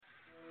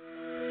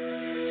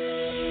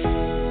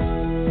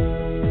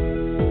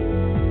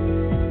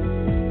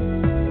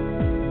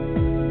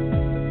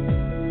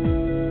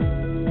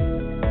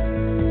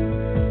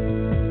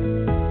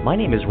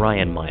name is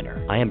Ryan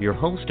Miner. I am your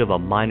host of a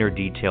Minor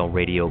Detail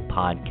Radio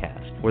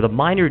podcast, where the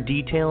minor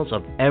details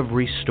of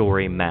every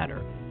story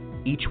matter.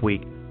 Each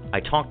week, I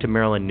talk to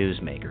Maryland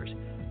newsmakers,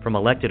 from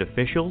elected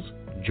officials,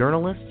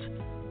 journalists,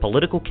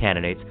 political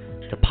candidates,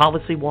 to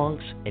policy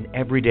wonks and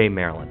everyday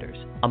Marylanders.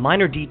 A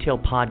Minor Detail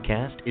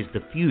podcast is the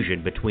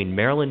fusion between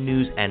Maryland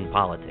news and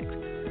politics.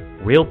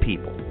 Real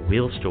people,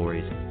 real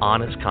stories,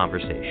 honest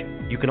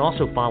conversation. You can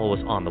also follow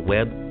us on the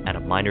web at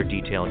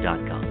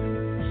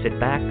aminordetail.com. Sit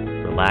back,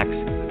 relax,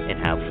 and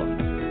have fun.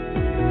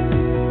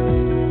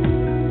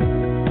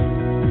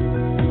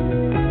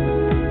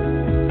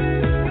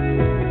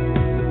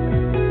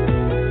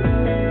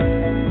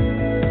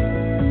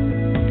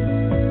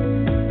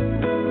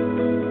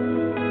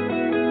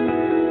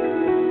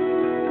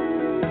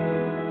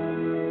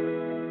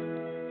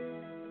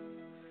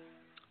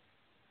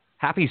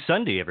 Happy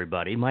Sunday,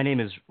 everybody. My name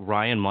is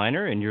Ryan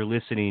Miner, and you're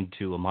listening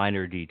to a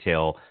Minor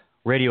Detail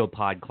Radio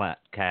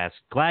podcast.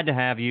 Glad to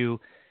have you.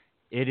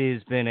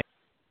 It's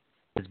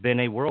been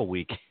a whirl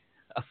week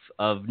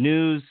of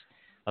news,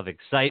 of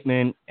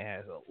excitement,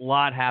 a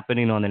lot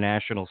happening on the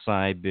national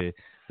side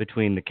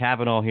between the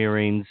Kavanaugh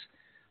hearings,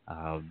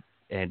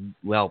 and,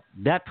 well,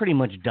 that pretty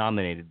much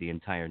dominated the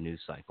entire news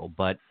cycle.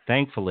 But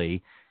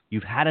thankfully,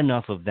 you've had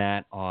enough of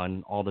that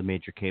on all the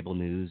major cable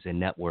news and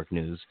network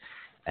news.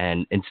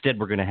 And instead,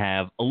 we're going to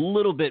have a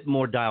little bit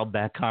more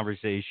dialed-back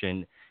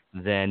conversation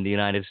than the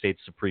United States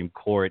Supreme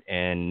Court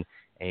and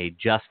a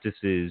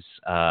justice's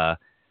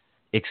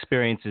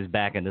experiences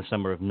back in the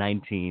summer of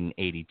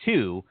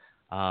 1982.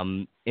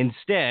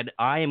 Instead,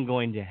 I am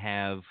going to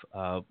have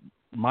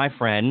my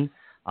friend,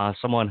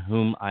 someone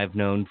whom I've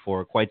known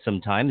for quite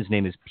some time. His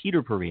name is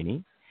Peter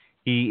Perini.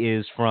 He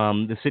is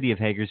from the city of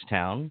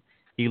Hagerstown.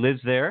 He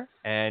lives there,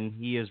 and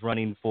he is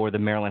running for the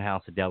Maryland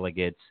House of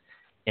Delegates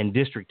in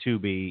District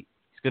 2B.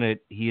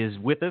 He is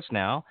with us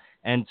now,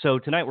 and so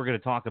tonight we're going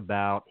to talk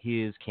about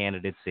his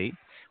candidacy.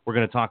 We're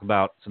going to talk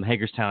about some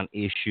Hagerstown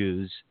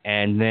issues,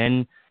 and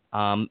then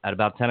at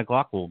about 10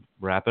 o'clock we'll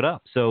wrap it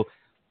up. So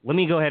let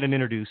me go ahead and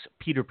introduce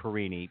Peter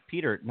Perini.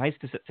 Peter, nice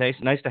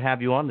to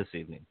have you on this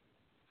evening.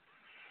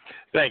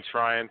 Thanks,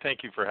 Ryan.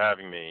 Thank you for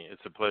having me.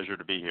 It's a pleasure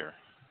to be here.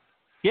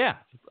 Yeah,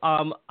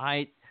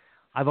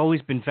 I've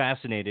always been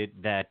fascinated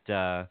that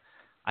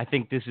I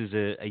think this is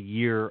a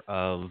year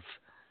of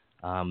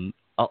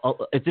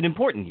it's an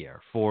important year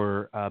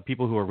for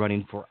people who are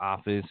running for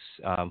office,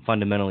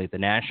 fundamentally at the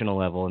national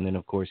level, and then,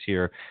 of course,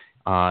 here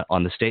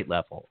on the state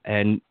level.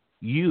 And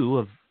you,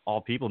 of all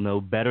people,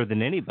 know better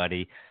than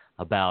anybody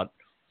about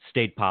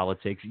state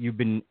politics. You've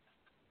been,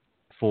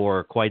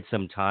 for quite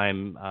some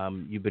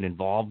time, you've been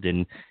involved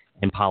in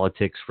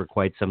politics for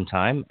quite some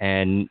time.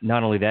 And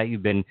not only that,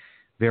 you've been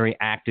very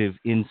active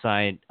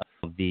inside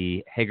of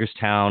the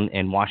Hagerstown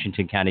and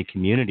Washington County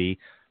community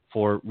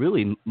for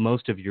really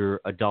most of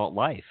your adult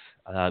life.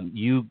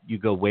 You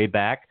go way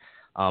back.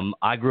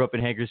 I grew up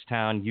in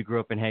Hagerstown. You grew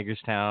up in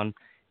Hagerstown,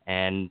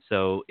 and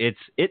so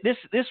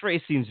this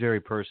race seems very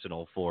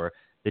personal for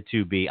the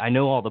 2B. I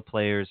know all the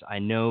players. I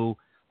know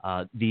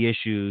the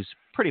issues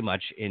pretty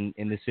much in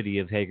the city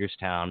of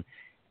Hagerstown,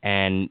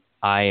 and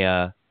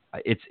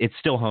it's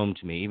still home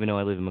to me, even though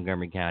I live in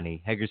Montgomery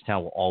County.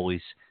 Hagerstown will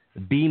always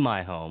be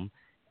my home,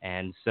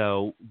 and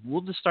so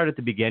we'll just start at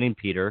the beginning,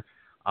 Peter.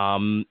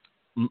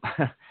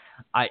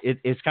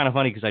 It's kind of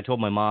funny because I told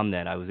my mom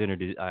that I was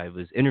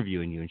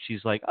interviewing you, and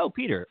she's like, "Oh,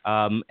 Peter,"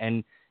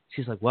 and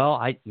she's like, "Well,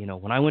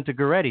 when I went to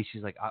Goretti,"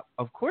 she's like,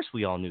 "Of course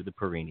we all knew the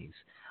Perinis."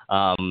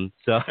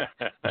 So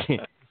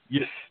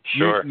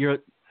sure.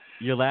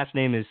 Your last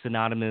name is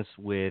synonymous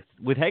with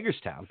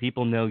Hagerstown.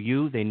 People know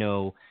you, they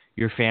know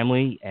your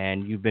family,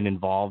 and you've been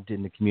involved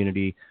in the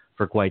community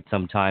for quite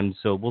some time.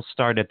 So we'll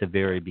start at the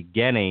very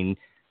beginning.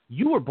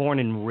 You were born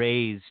and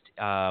raised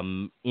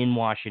in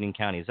Washington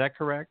County. Is that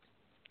correct?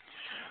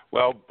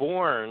 Well,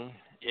 born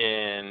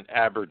in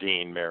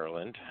Aberdeen,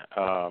 Maryland,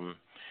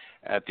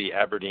 at the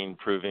Aberdeen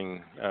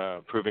Proving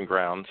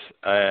Grounds,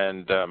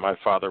 and my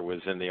father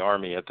was in the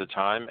Army at the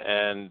time.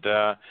 And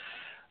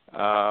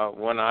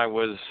when I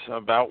was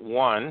about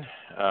one,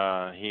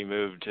 he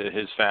moved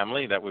his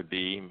family, that would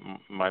be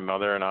my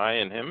mother and I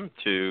and him,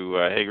 to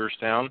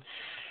Hagerstown,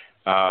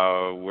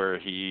 where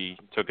he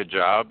took a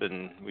job,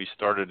 and we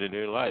started a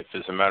new life.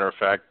 As a matter of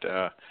fact,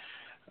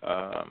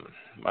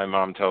 my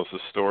mom tells the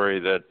story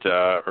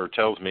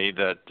tells me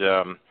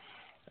that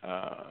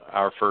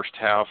our first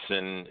house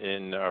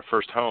our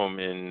first home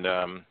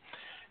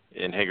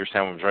in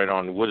Hagerstown was right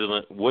on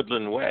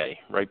Woodland Way,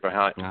 right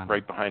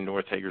behind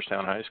North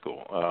Hagerstown High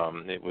School.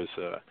 It was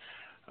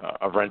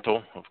a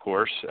rental, of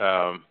course,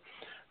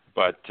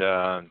 but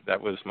that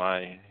was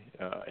my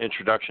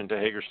introduction to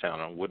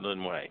Hagerstown on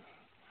Woodland Way.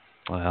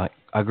 Well,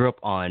 I grew up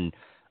on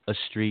a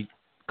street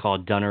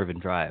called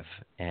Dunirvin Drive,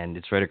 and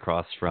it's right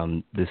across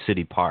from the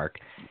city park.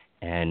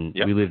 And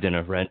Yep. We lived in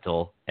a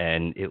rental,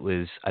 and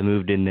I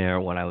moved in there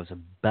when I was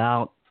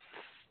about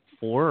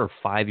 4 or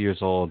 5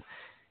 years old,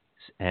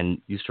 and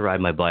used to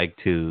ride my bike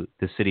to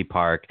the city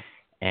park.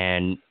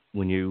 And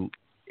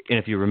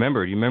if you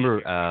remember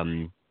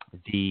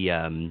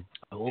the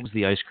what was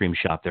the ice cream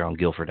shop there on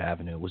Guilford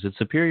Avenue? Was it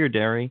Superior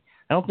Dairy?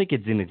 I don't think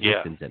it's in Yeah.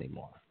 existence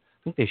anymore.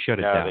 I think they shut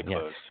it No, down. they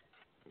closed.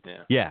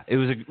 Yeah. Yeah, it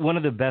was one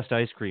of the best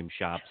ice cream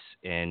shops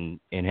in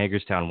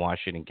Hagerstown,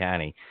 Washington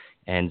County,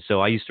 and so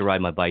I used to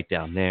ride my bike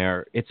down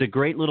there. It's a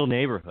great little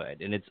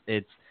neighborhood, and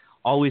it's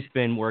always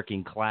been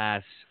working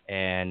class,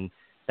 and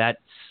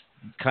that's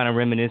kind of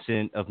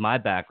reminiscent of my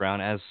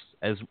background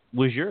as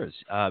was yours.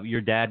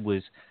 Your dad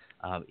was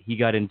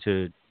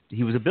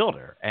he was a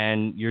builder,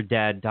 and your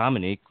dad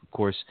Dominic, of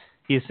course,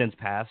 he has since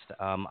passed.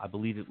 I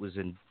believe it was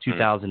in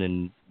 2000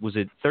 and was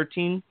it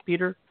 13,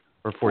 Peter,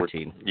 or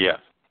 14? Yeah.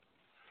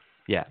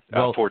 Yeah.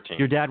 Well, 14.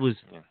 your dad was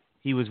Yeah.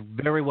 he was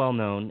very well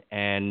known,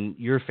 and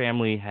your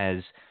family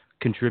has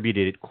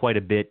contributed quite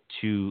a bit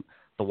to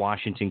the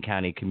Washington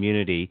County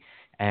community.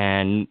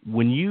 And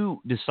when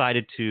you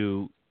decided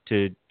to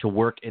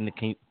work in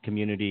the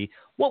community,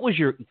 what was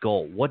your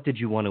goal? What did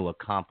you want to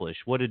accomplish?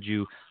 What did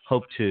you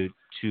hope to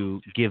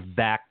give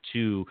back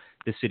to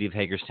the city of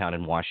Hagerstown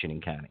in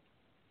Washington County?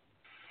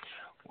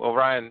 Well,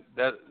 Ryan,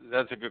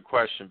 that's a good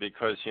question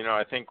because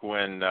I think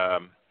when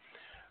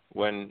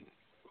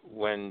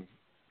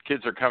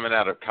kids are coming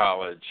out of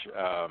college,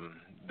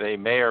 they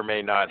may or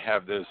may not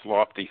have those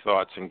lofty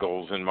thoughts and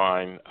goals in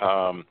mind.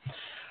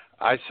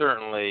 I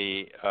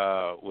certainly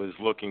was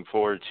looking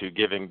forward to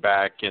giving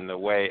back in the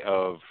way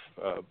of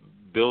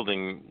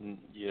building,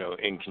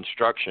 in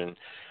construction,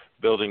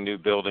 building new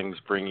buildings,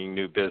 bringing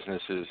new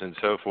businesses, and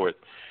so forth.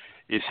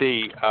 You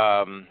see,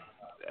 I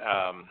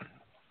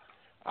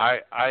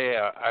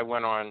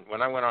went on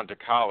when I went on to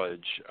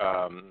college.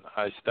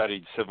 I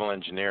studied civil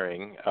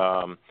engineering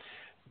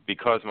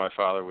because my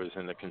father was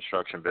in the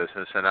construction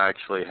business, and I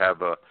actually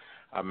have a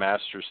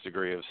master's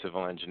degree of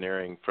civil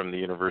engineering from the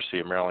University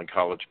of Maryland,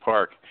 College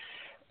Park.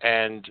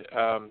 And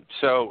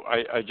so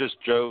I just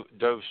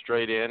dove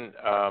straight in,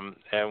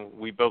 and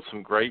we built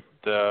some great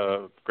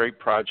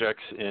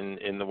projects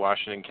in the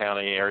Washington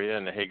County area,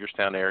 in the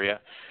Hagerstown area.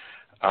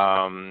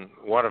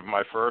 One of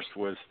my first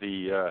was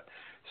the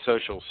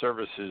social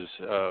services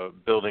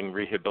building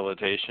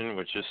rehabilitation,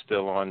 which is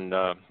still on.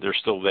 They're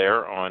still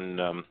there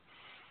on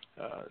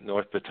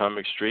North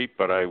Potomac Street,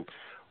 but I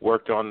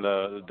worked on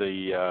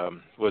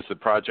was the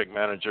project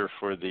manager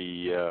for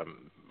the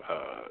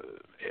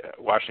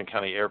Washington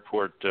County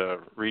Airport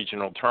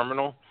regional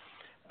terminal.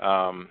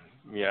 I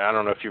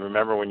don't know if you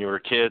remember when you were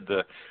a kid,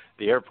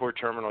 the airport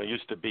terminal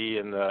used to be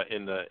in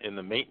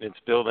the maintenance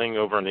building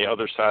over on the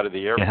other side of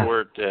the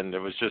airport, and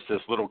there was just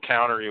this little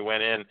counter you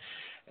went in,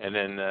 and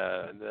then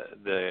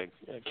the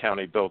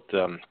county built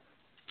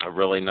a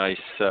really nice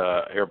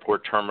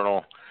airport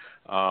terminal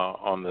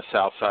on the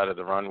south side of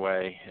the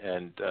runway,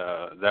 and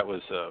that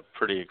was a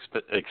pretty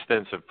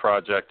extensive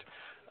project.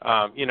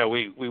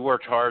 We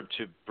worked hard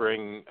to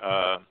bring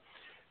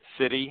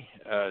city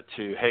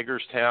to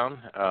Hagerstown,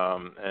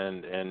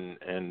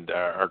 and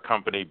our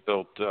company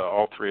built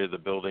all three of the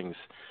buildings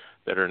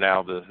that are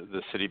now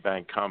the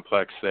Citibank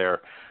complex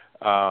there.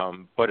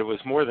 But it was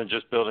more than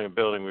just building a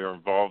building. We were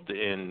involved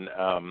in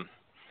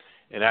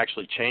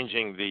actually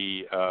changing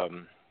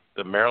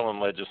the Maryland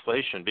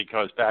legislation,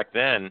 because back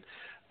then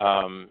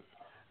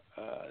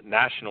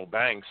national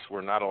banks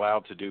were not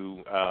allowed to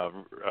do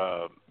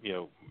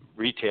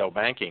retail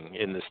banking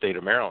in the state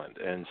of Maryland,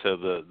 and so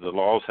the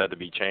laws had to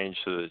be changed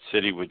so that the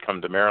city would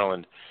come to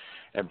Maryland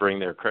and bring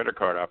their credit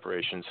card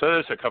operations. So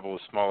there's a couple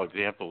of small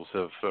examples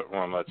of,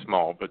 well, not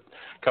small, but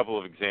a couple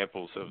of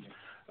examples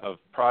of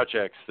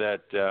projects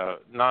that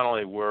not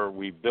only were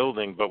we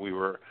building, but we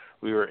were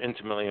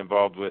intimately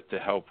involved with to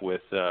help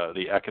with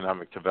the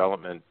economic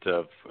development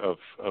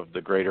of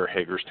the greater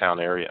Hagerstown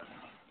area.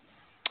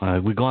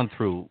 We've gone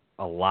through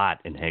a lot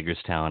in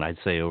Hagerstown, I'd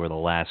say, over the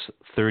last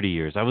 30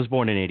 years. I was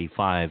born in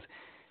 85,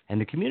 and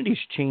the community's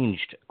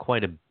changed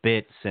quite a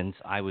bit since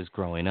I was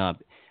growing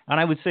up. And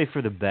I would say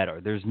for the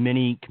better. There's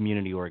many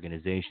community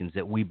organizations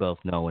that we both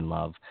know and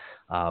love,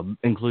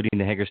 including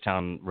the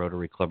Hagerstown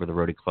Rotary Club, or the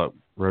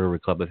Rotary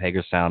Club of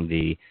Hagerstown.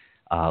 The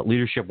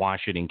Leadership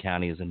Washington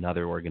County is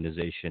another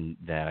organization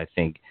that I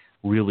think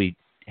really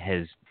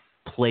has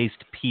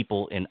placed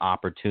people in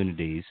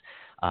opportunities.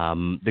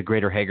 The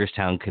Greater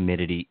Hagerstown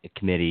Committee,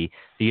 the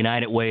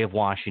United Way of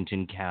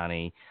Washington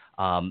County,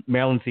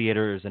 Maryland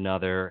Theater is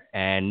another,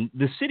 and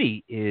the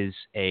city is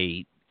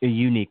a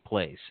unique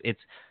place.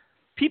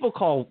 People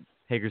call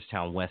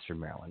Hagerstown Western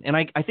Maryland, and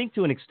I think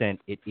to an extent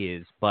it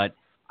is, but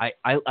I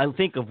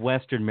think of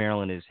Western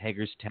Maryland as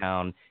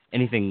Hagerstown,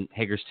 anything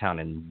Hagerstown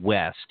and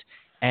West,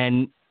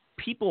 and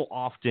people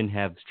often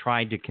have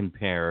tried to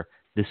compare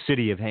the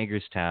city of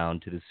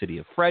Hagerstown to the city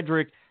of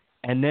Frederick,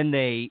 and then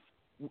they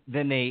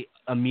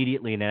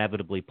immediately and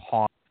inevitably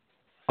pause.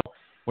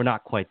 We're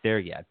not quite there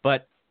yet,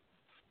 but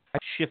I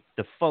shift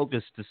the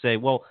focus to say,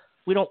 well,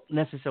 we don't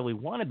necessarily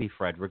want to be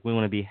Frederick. We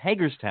want to be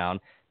Hagerstown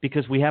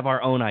because we have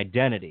our own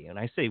identity. And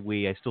I say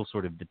we, I still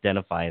sort of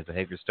identify as a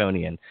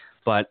Hagerstonian,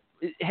 but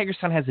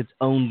Hagerstown has its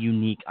own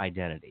unique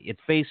identity.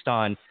 It's based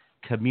on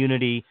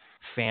community,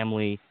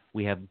 family.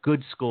 We have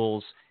good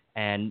schools,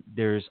 and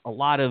there's a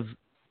lot of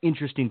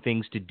interesting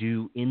things to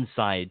do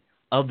inside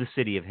of the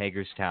city of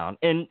Hagerstown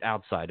and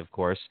outside, of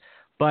course.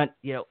 But,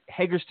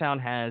 Hagerstown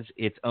has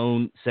its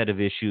own set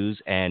of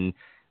issues and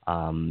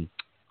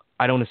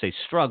I don't want to say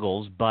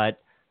struggles,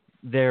 but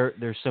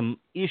there's some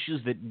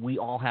issues that we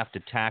all have to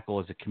tackle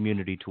as a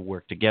community to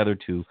work together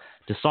to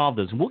solve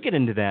those. And we'll get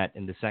into that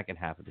in the second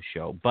half of the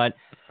show. But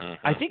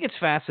I think it's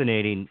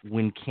fascinating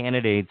when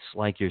candidates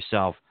like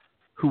yourself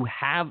who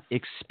have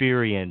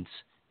experience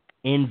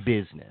in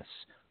business,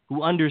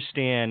 who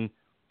understand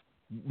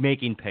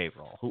making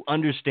payroll, who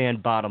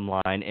understand bottom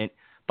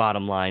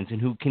lines,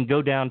 and who can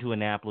go down to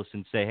Annapolis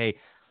and say, hey,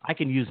 I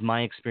can use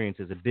my experience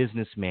as a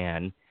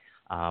businessman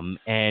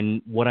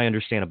and what I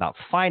understand about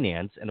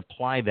finance and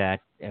apply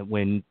that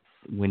when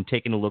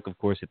taking a look, of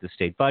course, at the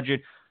state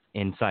budget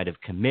inside of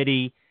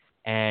committee.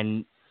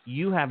 And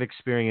you have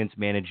experience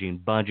managing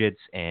budgets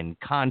and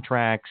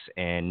contracts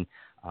and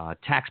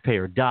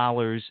taxpayer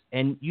dollars,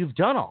 and you've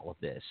done all of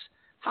this.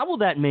 How will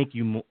that make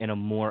you in a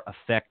more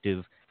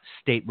effective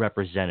state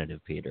representative,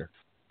 Peter?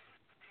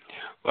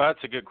 Well,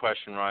 that's a good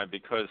question, Ryan,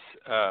 because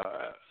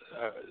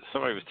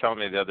somebody was telling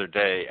me the other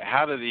day,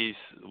 how do these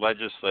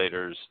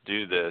legislators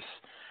do this?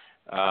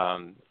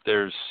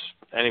 There's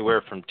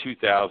anywhere from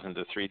 2,000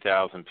 to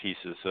 3,000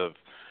 pieces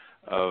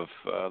of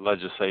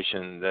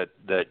legislation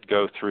that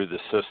go through the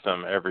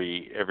system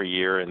every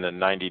year in the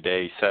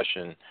 90-day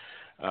session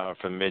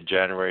from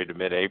mid-January to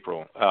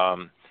mid-April.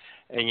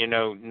 And,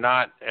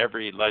 not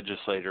every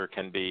legislator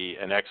can be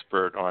an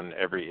expert on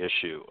every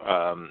issue.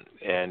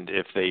 And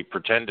if they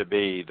pretend to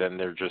be, then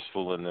they're just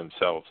fooling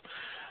themselves.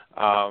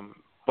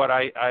 But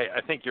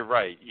I think you're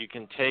right. You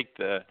can take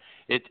it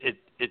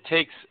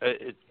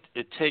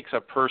takes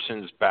a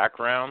person's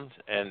background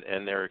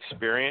and their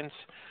experience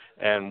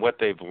and what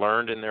they've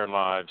learned in their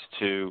lives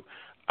to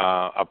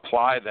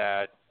apply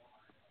that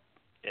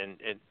and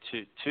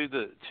to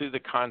the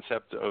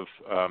concept of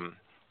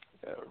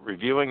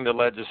reviewing the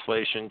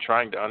legislation,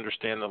 trying to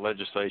understand the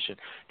legislation,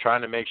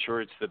 trying to make sure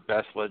it's the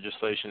best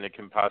legislation it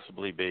can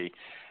possibly be,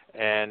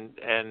 and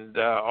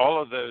all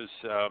of the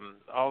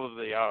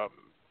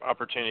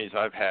opportunities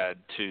I've had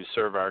to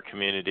serve our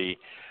community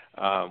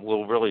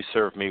will really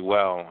serve me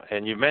well.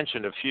 And you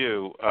mentioned a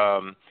few,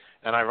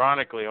 and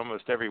ironically,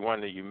 almost every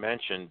one that you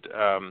mentioned,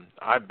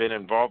 I've been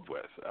involved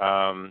with.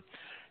 I've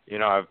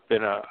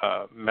been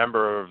a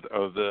member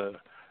of the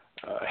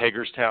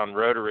Hagerstown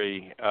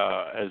Rotary,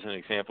 as an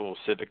example,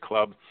 civic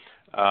club,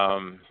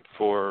 it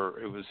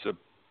was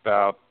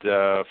about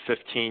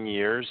 15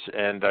 years,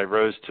 and I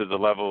rose to the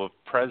level of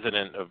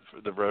president of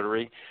the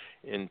Rotary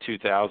in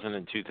 2000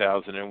 and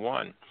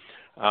 2001.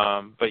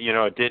 But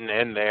it didn't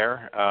end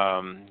there.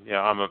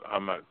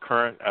 I'm a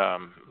current,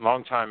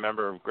 longtime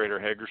member of Greater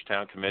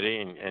Hagerstown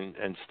Committee,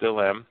 and still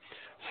am.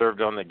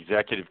 Served on the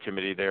executive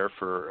committee there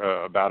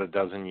for about a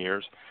dozen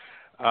years.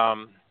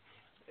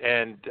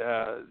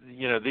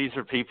 These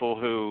are people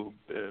who,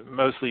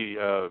 mostly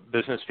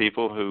business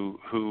people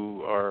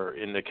who are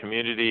in the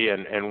community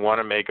and want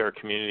to make our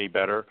community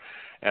better,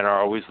 and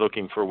are always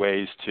looking for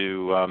ways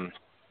to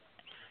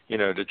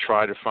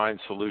try to find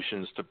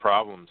solutions to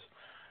problems.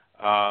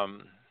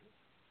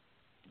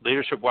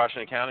 Leadership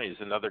Washington County is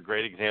another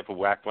great example.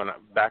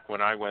 Back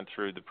when I went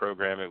through the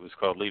program, it was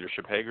called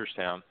Leadership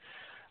Hagerstown.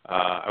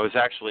 I was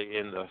actually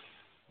in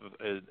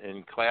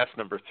class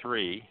number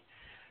 3.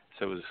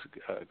 So it was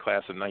a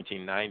class of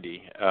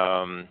 1990.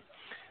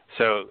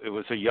 So it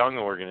was a young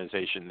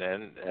organization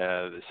then.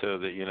 So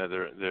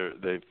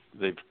that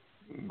they've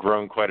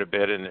grown quite a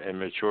bit and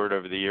matured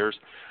over the years.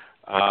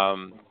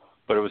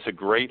 But it was a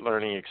great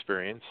learning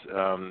experience.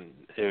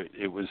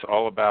 It was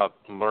all about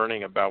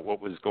learning about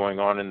what was going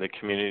on in the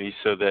community,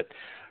 so that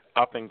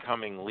up and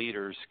coming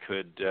leaders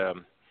could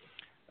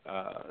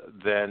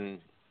then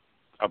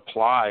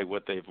apply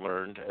what they've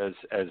learned as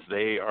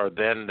they are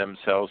then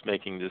themselves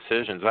making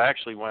decisions. I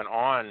actually went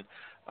on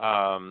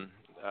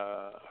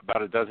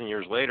about a dozen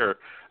years later.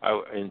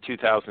 In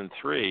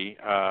 2003,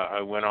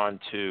 I went on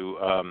to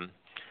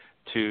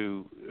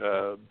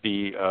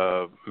be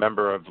a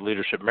member of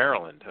Leadership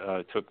Maryland.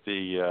 I took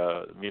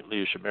the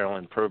Leadership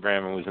Maryland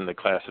program and was in the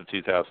class of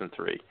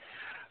 2003.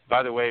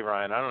 By the way,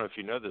 Ryan, I don't know if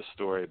you know this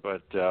story,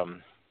 but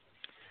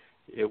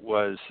it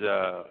was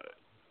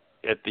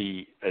at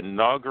the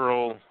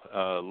inaugural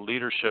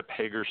Leadership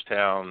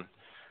Hagerstown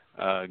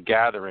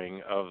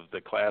gathering of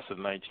the class of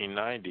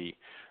 1990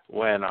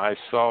 when I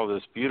saw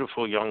this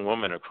beautiful young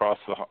woman across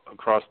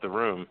the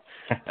room,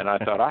 and I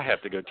thought, I have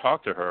to go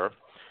talk to her.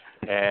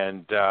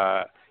 And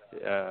her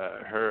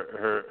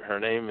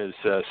name is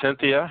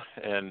Cynthia,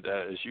 and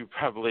as you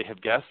probably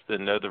have guessed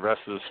and know the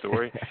rest of the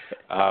story,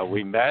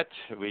 we met,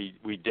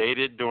 we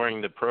dated during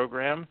the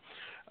program.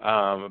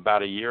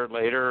 About a year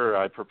later,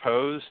 I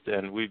proposed,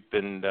 and we've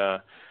been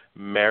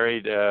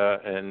married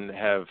and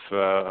have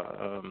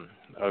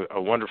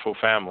a wonderful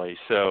family.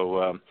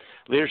 So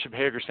Leadership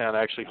Hagerstown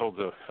actually holds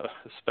a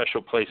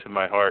special place in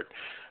my heart,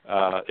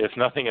 if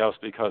nothing else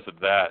because of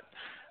that.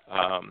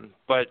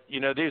 But,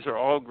 these are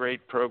all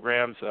great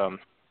programs. The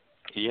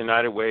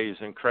United Way is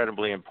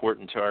incredibly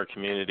important to our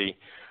community.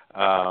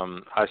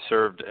 I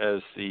served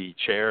as the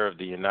chair of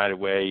the United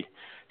Way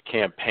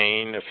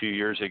campaign a few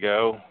years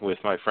ago with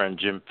my friend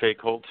Jim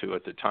Fakeholt, who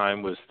at the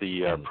time was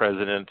the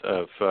president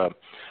of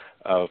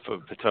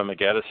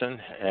Potomac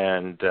Edison,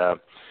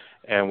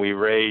 and we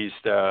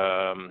raised,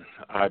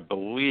 I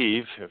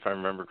believe, if I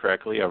remember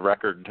correctly, a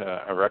record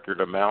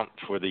amount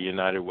for the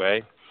United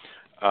Way.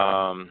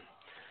 And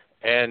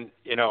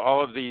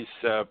all of these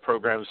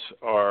programs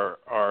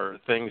are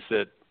things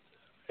that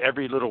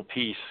every little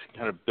piece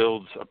kind of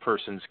builds a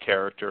person's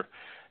character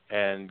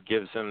and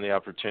gives them the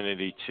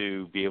opportunity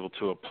to be able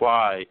to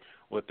apply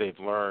what they've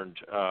learned,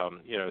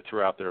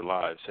 throughout their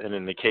lives. And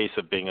in the case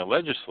of being a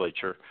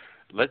legislator,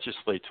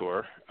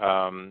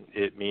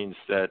 it means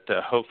that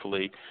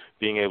hopefully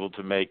being able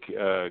to make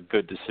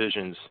good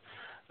decisions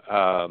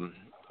on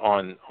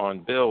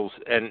bills,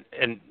 and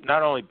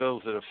not only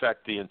bills that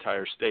affect the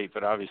entire state,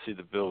 but obviously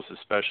the bills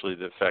especially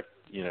that affect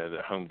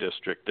the home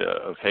district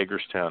of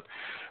Hagerstown.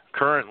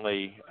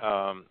 Currently,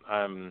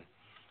 I'm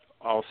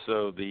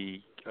also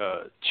the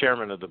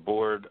chairman of the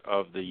board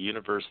of the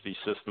University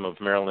System of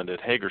Maryland at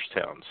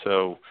Hagerstown.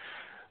 So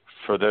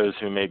for those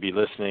who may be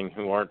listening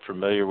who aren't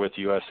familiar with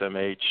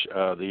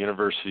USMH, the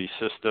university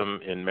system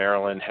in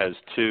Maryland has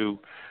two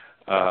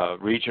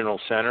regional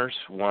centers,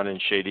 one in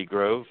Shady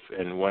Grove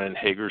and one in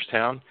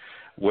Hagerstown,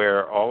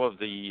 where all of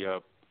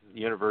the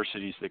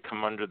universities that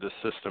come under the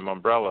system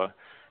umbrella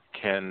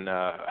can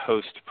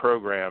host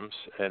programs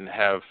and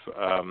have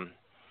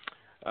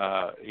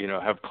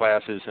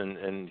classes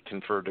and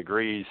confer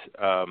degrees.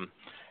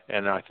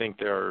 And I think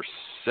there are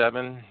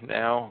 7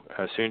 now,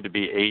 soon to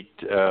be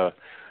 8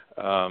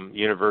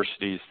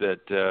 universities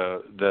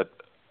that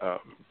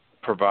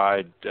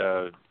provide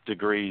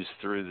degrees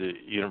through the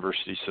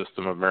University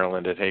System of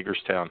Maryland at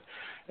Hagerstown.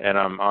 And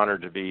I'm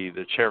honored to be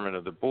the chairman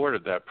of the board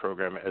of that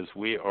program, as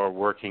we are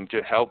working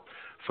to help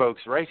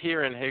folks right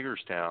here in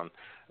Hagerstown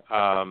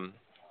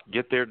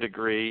get their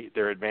degree,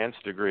 their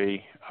advanced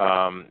degree,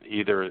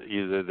 either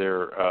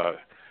their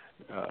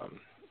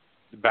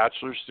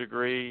bachelor's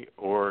degree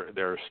or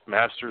their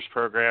master's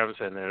programs,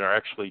 and there are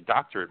actually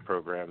doctorate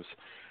programs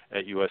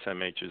at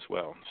USMH as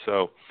well.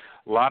 So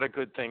a lot of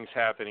good things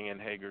happening in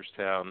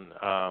Hagerstown,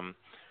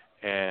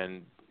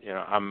 and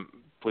I'm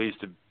pleased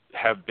to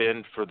have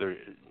been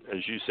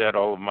as you said,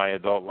 all of my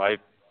adult life,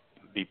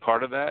 be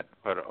part of that,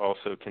 but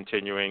also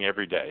continuing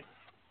every day.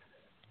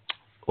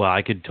 Well,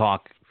 I could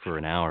talk for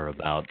an hour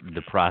about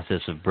the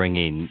process of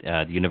bringing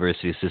the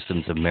University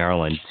Systems of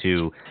Maryland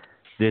to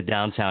the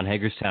downtown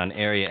Hagerstown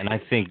area, and I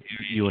think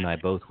you and I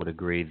both would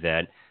agree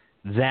that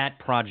that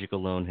project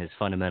alone has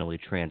fundamentally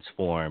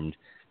transformed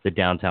the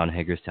downtown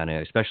Hagerstown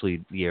area,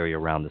 especially the area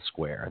around the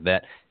square.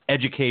 That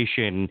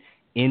education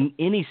in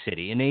any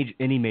city, in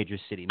any major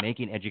city,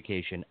 making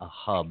education a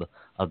hub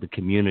of the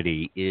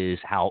community is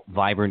how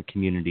vibrant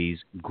communities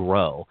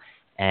grow.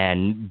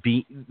 And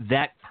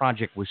that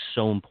project was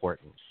so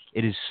important.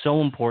 It is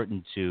so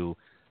important to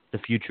the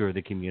future of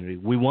the community.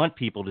 We want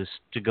people to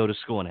go to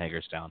school in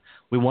Hagerstown.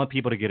 We want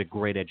people to get a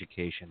great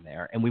education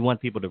there. And we want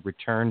people to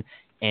return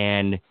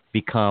and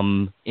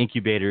become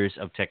incubators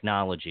of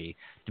technology,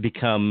 to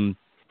become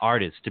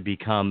artists, to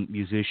become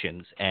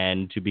musicians,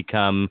 and to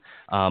become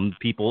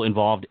people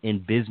involved in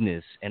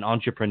business and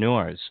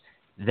entrepreneurs.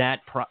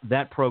 That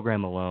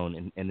program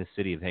alone in the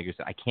city of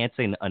Hagerstown, I can't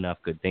say enough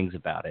good things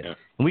about it. Yeah.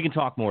 And we can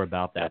talk more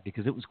about that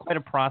because it was quite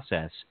a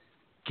process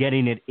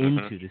getting it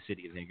into the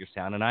city of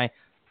Hagerstown. And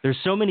there's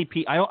so many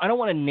people. I don't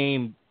want to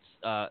name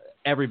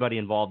everybody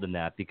involved in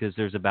that because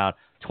there's about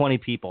 20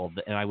 people,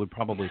 and I would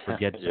probably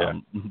forget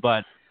some.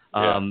 But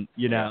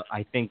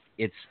I think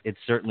it's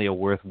certainly a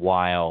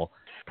worthwhile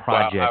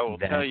project. Well, I will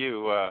tell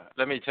you.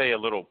 Let me tell you a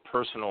little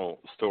personal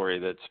story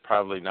that's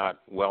probably not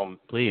well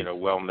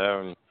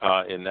known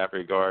in that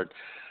regard.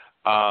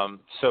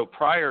 So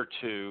prior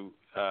to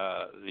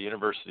the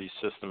University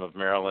System of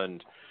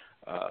Maryland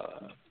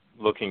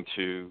looking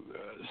to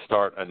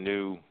start a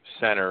new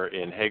center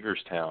in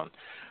Hagerstown,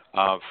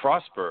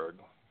 Frostburg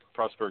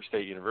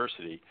State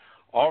University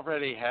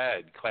already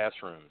had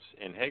classrooms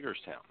in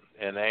Hagerstown,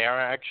 and they are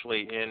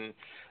actually in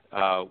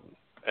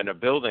a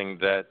building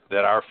that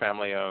our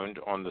family owned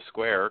on the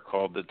square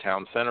called the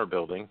Town Center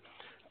Building,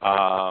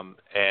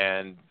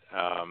 and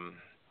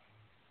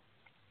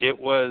it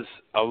was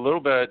a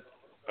little bit,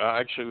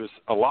 actually it was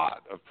a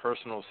lot of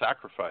personal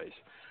sacrifice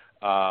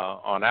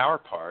on our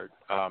part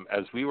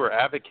as we were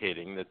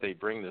advocating that they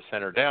bring the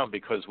center down,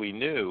 because we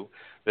knew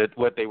that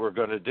what they were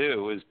going to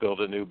do is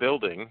build a new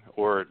building,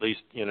 or at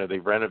least they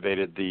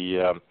renovated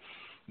the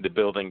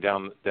building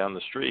down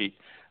the street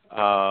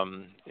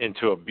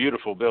into a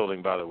beautiful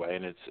building, by the way,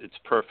 and it's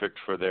perfect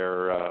for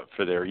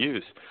their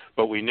use.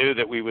 But we knew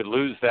that we would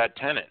lose that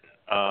tenant.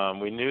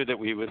 We knew that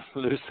we would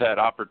lose that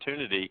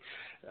opportunity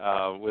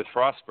with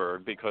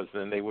Frostburg, because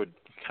then they would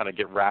kind of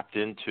get wrapped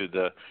into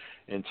the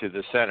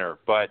center.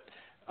 But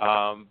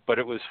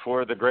it was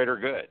for the greater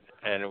good,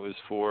 and it was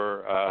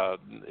for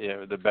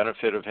the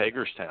benefit of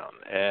Hagerstown.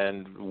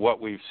 And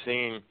what we've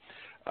seen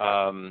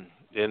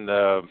in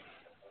the,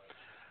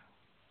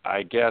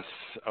 I guess,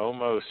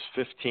 almost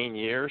 15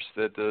 years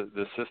that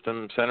the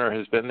System Center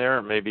has been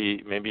there,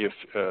 maybe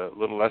a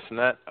little less than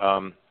that,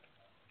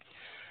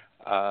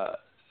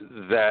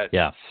 that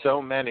Yeah.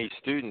 so many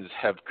students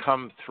have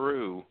come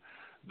through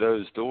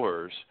those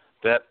doors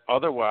that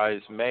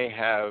otherwise may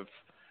have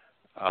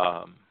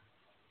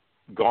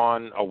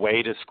gone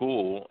away to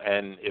school.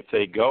 And if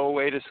they go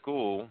away to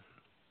school,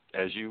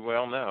 as you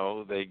well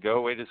know, they go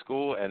away to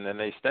school and then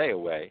they stay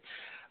away.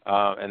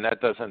 And that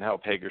doesn't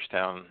help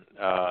Hagerstown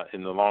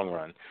in the long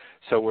run.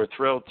 So we're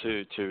thrilled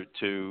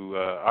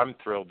I'm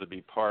thrilled to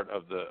be part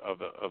of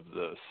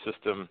the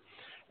system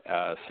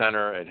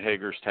center at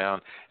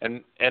Hagerstown.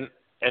 And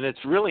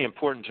it's really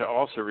important to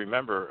also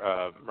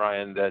remember,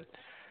 Ryan, that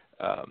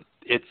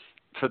it's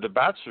for the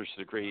bachelor's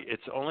degree,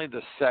 it's only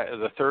the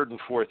third and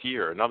fourth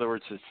year. In other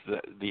words, it's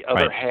the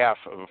other Right. half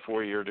of a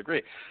 4-year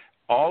degree.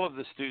 All of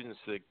the students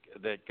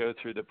that go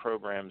through the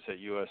programs at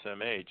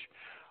USMH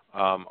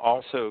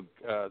also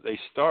they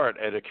start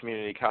at a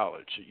community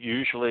college,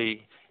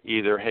 usually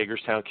either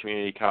Hagerstown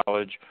Community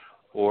College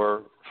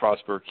or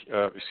Frederick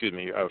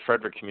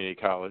Community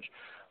College.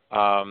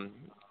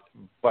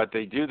 But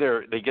they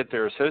get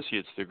their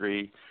associate's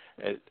degree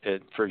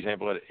at, for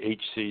example, at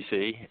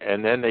HCC,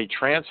 and then they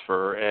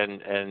transfer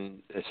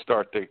and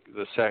start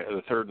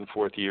the third and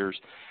fourth years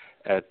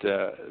at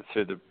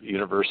through the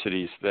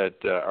universities that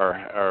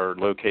are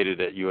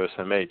located at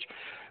USMH,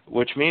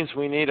 which means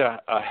we need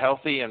a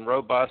healthy and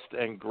robust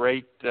and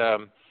great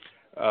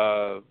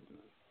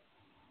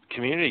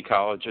community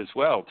college as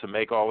well to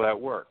make all that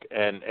work,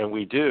 and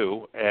we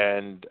do.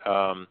 And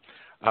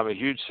I'm a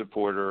huge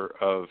supporter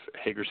of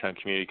Hagerstown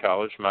Community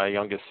College. My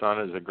youngest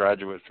son is a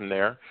graduate from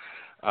there,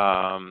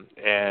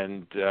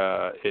 and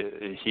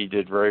he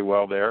did very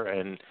well there,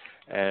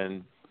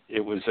 and it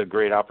was a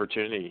great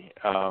opportunity.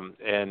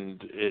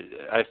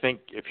 I think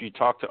if you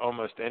talk to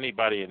almost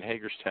anybody in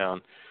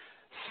Hagerstown,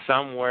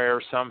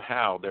 somewhere,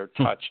 somehow, they're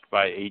touched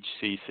by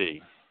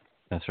HCC.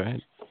 That's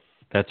right.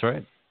 That's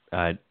right.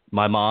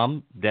 My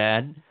mom,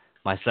 dad,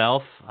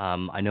 myself,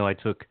 I know I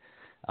took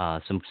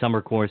some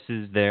summer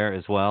courses there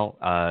as well,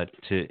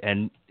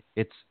 and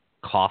it's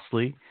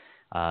costly.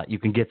 You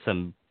can get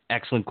some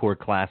excellent core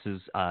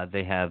classes.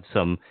 They have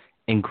some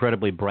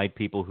incredibly bright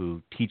people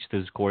who teach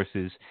those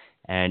courses,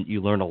 and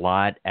you learn a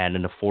lot at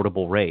an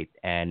affordable rate.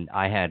 And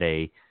I had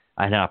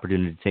an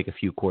opportunity to take a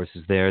few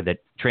courses there that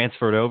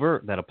transferred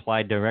over, that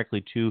applied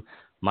directly to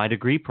my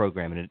degree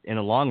program, and in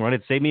the long run,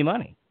 it saved me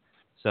money.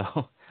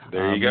 So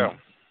there you go.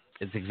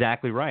 It's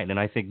exactly right. And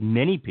I think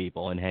many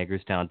people in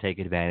Hagerstown take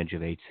advantage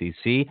of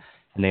HCC,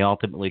 and they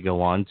ultimately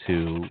go on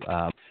to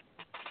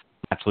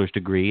bachelor's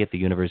degree at the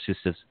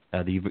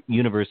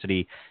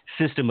University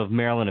System of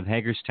Maryland of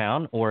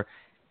Hagerstown, or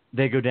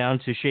they go down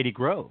to Shady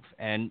Grove.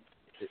 And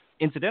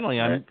incidentally,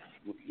 Right.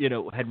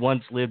 had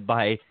once lived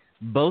by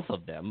both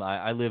of them.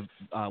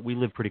 We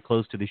live pretty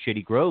close to the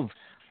Shady Grove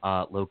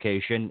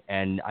location,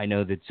 and I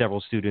know that several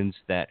students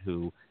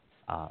who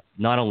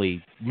not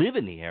only live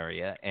in the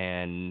area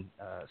and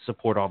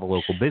support all the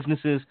local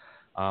businesses,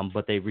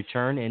 but they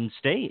return and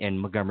stay in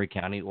Montgomery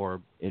County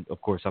or,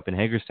 of course, up in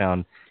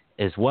Hagerstown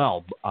as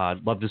well.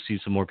 I'd love to see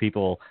some more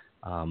people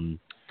kind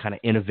of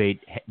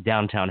innovate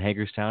downtown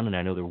Hagerstown, and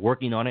I know they're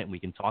working on it, and we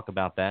can talk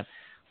about that.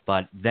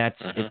 But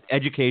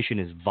education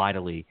is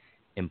vitally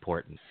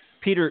important.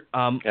 Peter,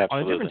 on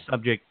a different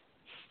subject,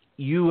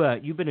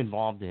 you've been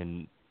involved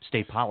in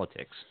state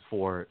politics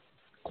for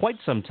quite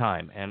some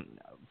time, and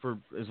for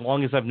as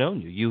long as I've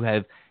known you, you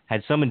have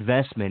had some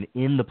investment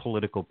in the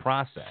political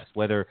process,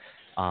 whether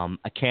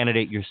a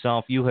candidate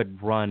yourself. You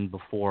had run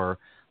before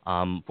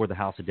for the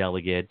House of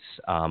Delegates,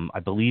 I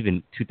believe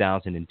in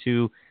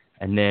 2002,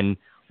 and then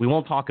we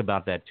won't talk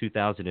about that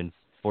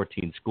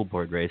 2014 school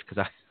board race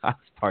because I was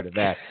part of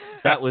that.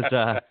 That was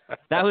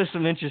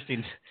some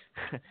interesting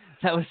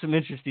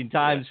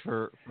times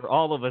for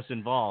all of us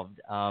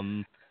involved.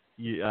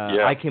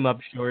 I came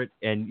up short,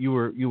 and you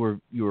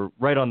were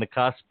right on the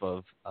cusp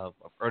of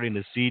earning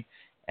the seat,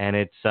 and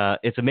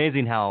it's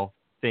amazing how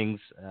things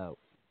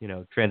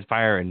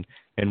transpire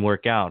and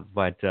work out.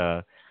 But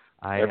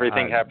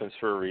everything happens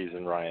for a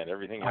reason, Ryan.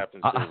 Everything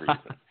happens for a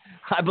reason.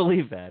 I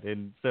believe that,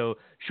 and so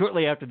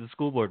shortly after the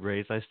school board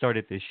race, I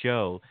started this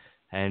show.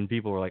 And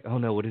people were like, oh,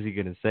 no, what is he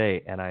going to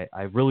say? And I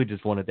really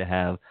just wanted to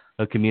have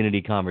a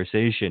community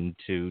conversation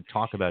to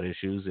talk about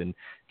issues and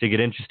to get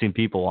interesting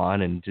people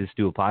on and just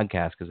do a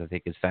podcast because I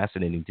think it's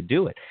fascinating to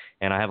do it.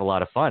 And I have a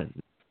lot of fun.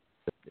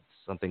 It's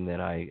something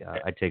that I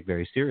take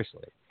very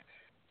seriously.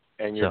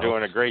 And you're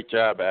doing a great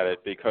job at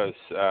it because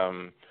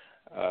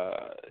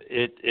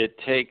it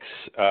takes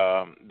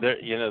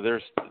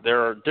there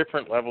are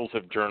different levels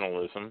of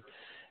journalism,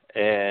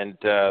 and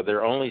there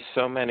are only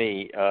so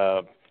many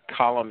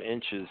column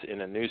inches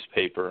in a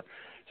newspaper.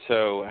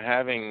 So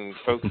having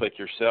folks like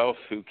yourself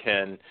who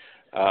can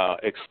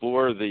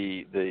explore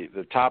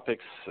the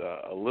topics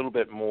a little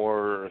bit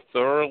more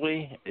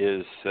thoroughly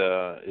is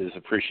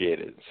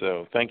appreciated.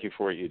 So thank you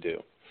for what you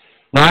do.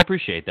 No, I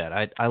appreciate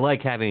that. I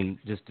like having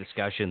just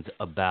discussions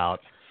about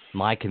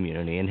my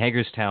community, and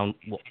Hagerstown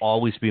will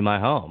always be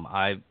my home.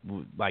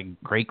 My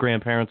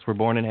great-grandparents were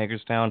born in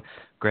Hagerstown,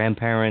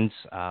 grandparents.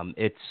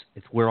 It's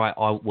where I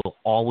will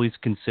always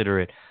consider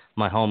it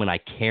my home, and I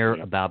care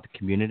Mm-hmm. about the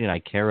community, and I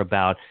care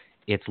about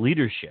its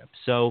leadership.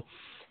 So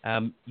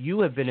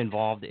you have been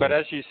involved But in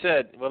as you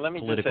said, well, let me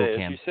just political say, as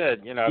you camp. said,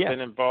 I've Yeah.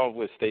 been involved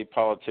with state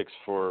politics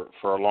for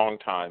a long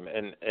time,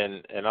 and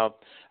I'll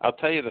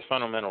tell you the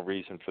fundamental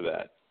reason for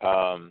that.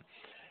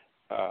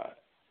 Uh,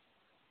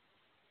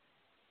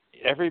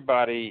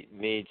 Everybody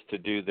needs to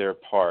do their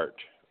part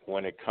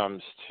when it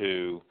comes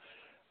to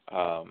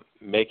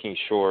making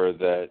sure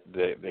that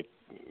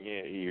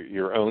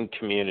your own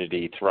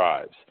community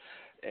thrives.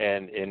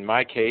 And in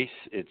my case,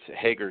 it's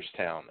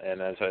Hagerstown.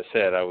 And as I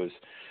said, I was,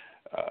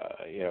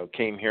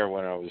 came here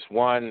when I was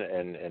one,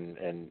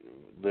 and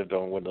lived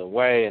on Woodland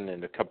Way, and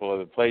in a couple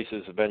other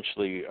places.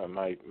 Eventually,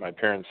 my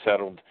parents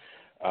settled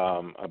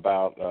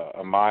about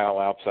a mile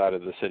outside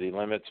of the city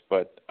limits,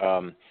 but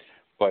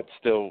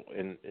still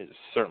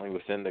certainly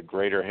within the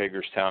greater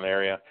Hagerstown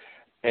area.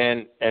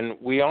 And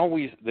we all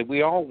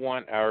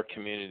want our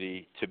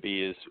community to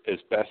be as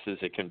best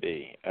as it can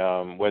be,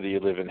 whether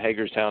you live in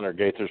Hagerstown or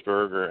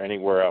Gaithersburg or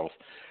anywhere else.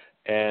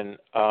 And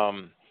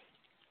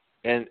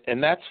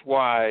that's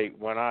why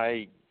when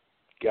I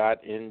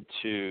got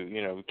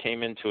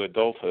came into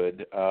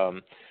adulthood,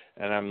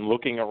 and I'm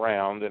looking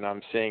around and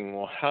I'm saying,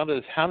 well, how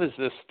does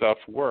this stuff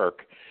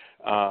work?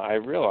 I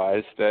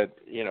realized that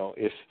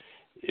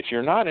if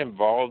you're not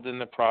involved in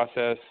the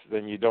process,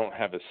 then you don't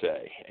have a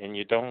say, and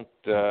you don't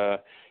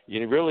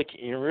you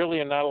really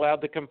are not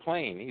allowed to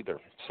complain either.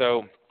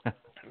 So,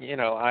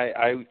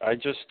 I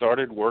just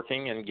started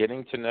working and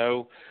getting to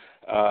know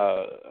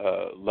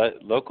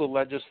local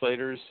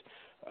legislators,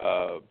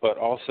 but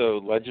also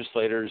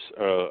legislators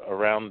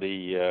around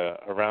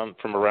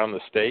the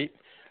state,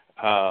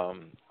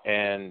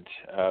 and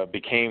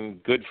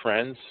became good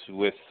friends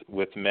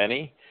with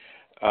many.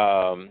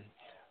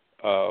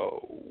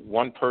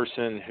 One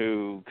person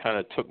who kind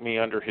of took me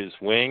under his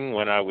wing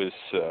when I was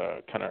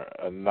kind of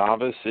a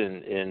novice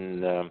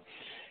in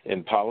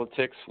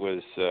politics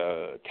was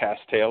Cass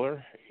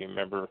Taylor. You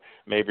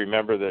may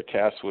remember that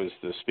Cass was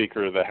the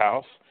Speaker of the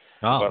House,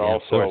 Oh, but yeah,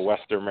 also a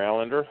Western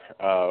Marylander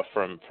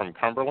from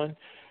Cumberland,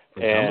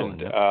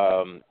 and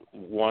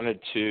wanted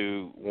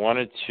to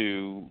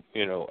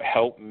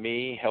help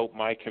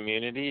my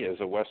community as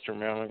a Western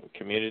Maryland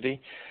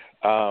community.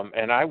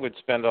 And I would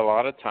spend a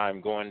lot of time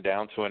going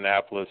down to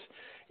Annapolis,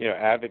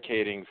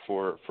 advocating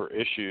for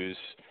issues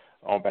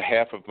on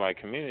behalf of my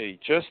community,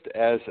 just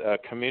as a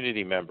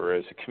community member,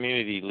 as a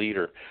community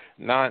leader,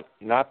 not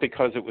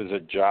because it was a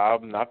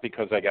job, not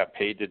because I got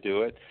paid to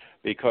do it,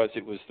 because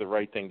it was the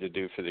right thing to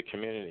do for the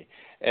community.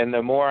 And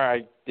the more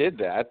I did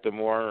that, the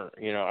more,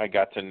 I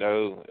got to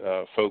know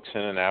folks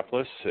in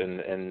Annapolis,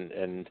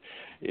 and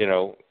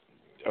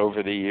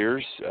over the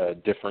years,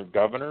 different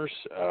governors,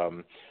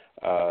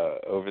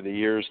 over the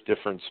years,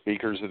 different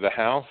speakers of the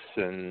House,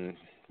 and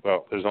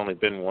well, there's only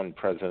been one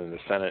president of the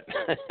Senate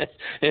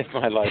in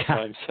my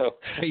lifetime. So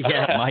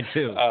yeah, mine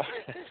too.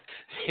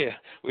 Yeah,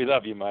 we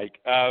love you, Mike.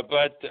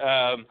 But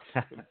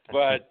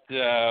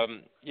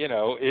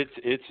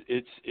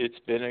it's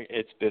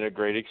been a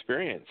great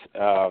experience.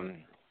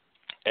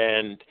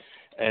 And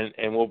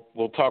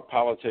we'll talk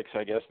politics,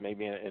 I guess,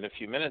 maybe in a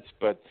few minutes.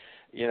 But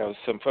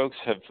some folks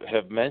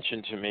have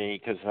mentioned to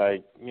me, because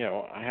I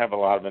have a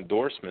lot of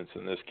endorsements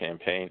in this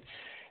campaign,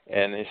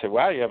 and they said,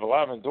 "Wow, you have a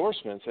lot of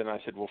endorsements." And I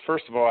said, "Well,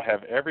 first of all, I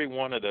have every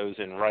one of those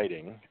in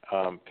writing,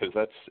 because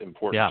that's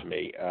important to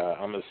me.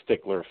 I'm a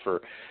stickler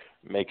for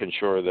making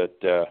sure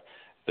that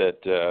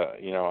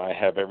I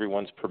have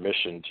everyone's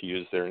permission to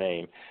use their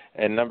name.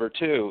 And number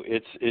two,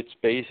 it's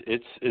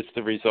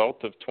the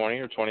result of 20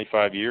 or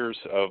 25 years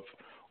of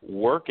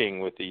working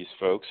with these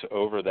folks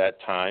over that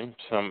time,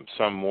 some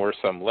more,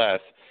 some less,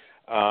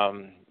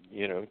 to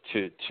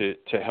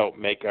help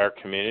make our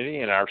community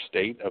and our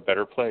state a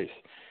better place.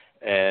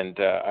 And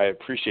I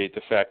appreciate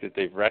the fact that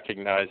they've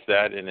recognized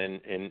that, and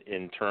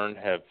in turn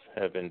have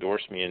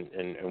endorsed me,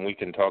 and we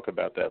can talk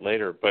about that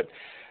later. But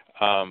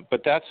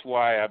that's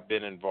why I've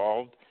been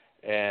involved,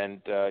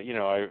 and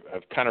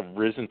I've kind of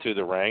risen through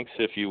the ranks,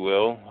 if you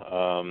will.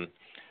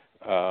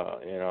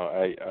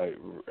 I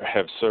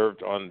have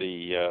served on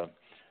the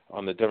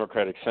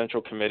Democratic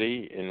Central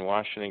Committee in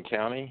Washington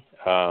County.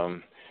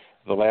 The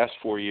last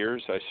 4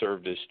 years, I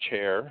served as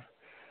chair.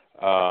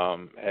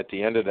 At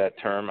the end of that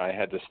term, I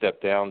had to step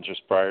down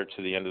just prior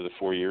to the end of the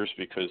 4 years,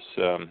 because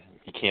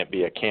you can't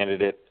be a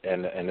candidate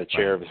and a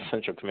chair of a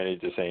central committee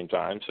at the same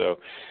time. So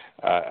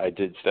I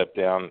did step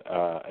down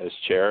as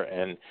chair,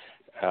 and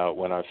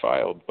when I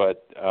filed,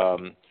 but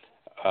and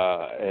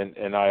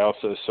I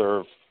also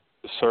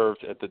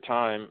served at the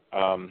time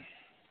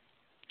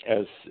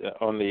as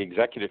on the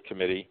executive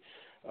committee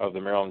of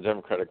the Maryland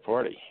Democratic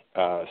Party.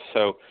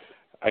 So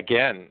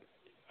again,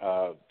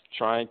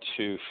 trying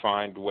to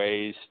find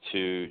ways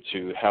to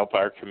help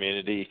our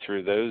community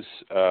through those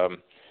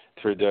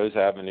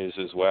avenues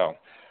as well.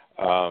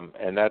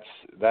 And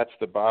that's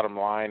the bottom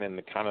line, and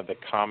the kind of the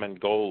common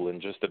goal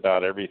in just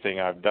about everything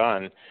I've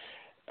done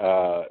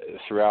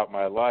throughout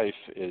my life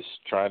is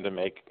trying to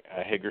make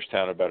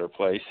Hagerstown a better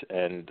place.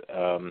 And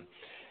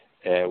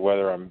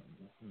whether I'm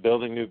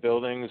building new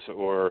buildings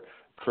or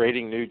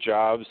creating new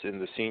jobs in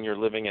the senior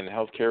living and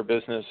healthcare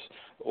business,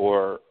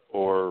 or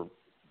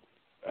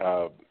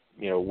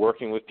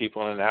working with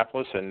people in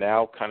Annapolis, and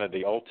now kind of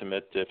the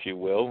ultimate, if you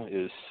will,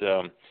 is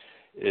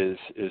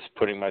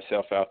putting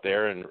myself out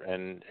there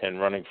and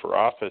running for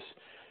office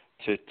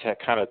to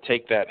kind of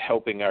take that,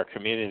 helping our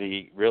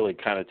community really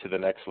kind of to the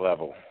next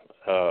level,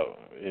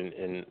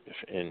 in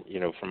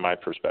from my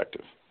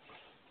perspective.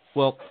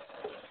 Well,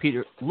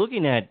 Peter,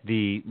 looking at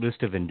the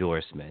list of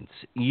endorsements,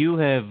 you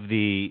have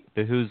the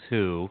who's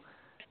who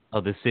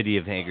of the city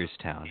of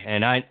Hagerstown,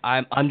 and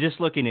I'm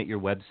just looking at your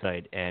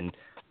website, and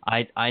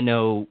I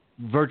know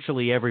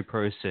virtually every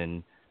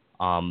person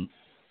on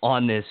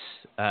this,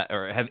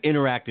 or have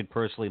interacted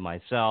personally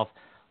myself.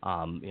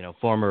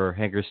 Former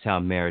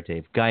Hagerstown Mayor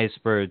Dave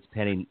Geisbert,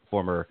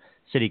 former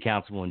City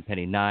Councilwoman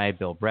Penny Nye,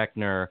 Bill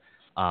Breckner,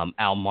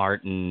 Al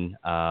Martin,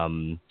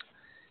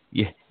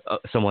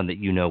 someone that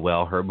you know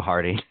well, Herb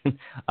Harding,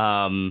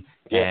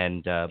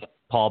 and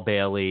Paul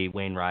Bailey,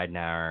 Wayne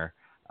Ridenour,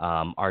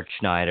 Art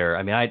Schneider.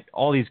 I mean,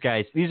 all these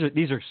guys.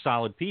 These are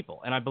solid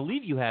people, and I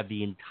believe you have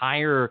the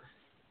entire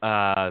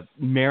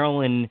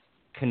Maryland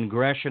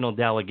congressional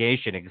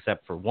delegation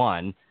except for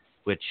one,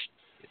 which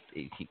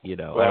I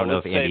don't know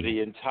if Andy.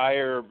 The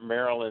entire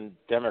Maryland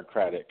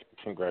Democratic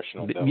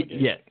congressional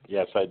delegation.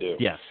 Yes, I do.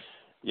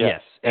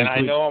 Yes. And I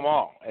know them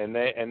all, and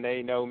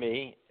they know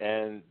me,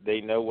 and they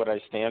know what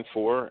I stand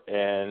for.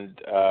 And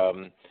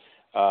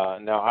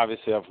now,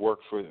 obviously, I've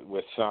worked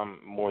with some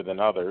more than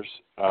others.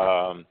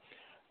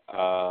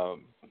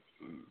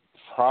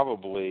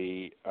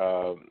 Probably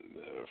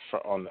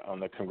on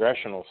the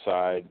congressional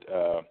side,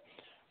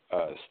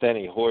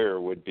 Steny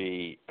Hoyer would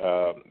be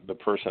the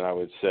person I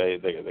would say,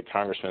 the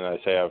congressman I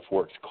say I've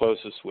worked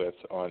closest with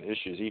on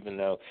issues, even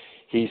though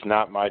he's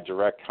not my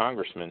direct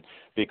congressman,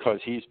 because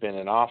he's been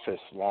in office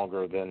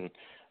longer than,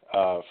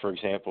 for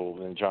example,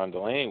 than John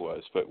Delaney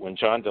was. But when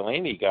John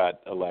Delaney got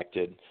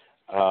elected,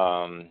 he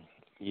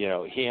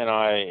and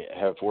I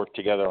have worked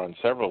together on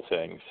several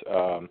things.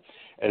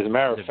 As a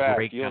matter of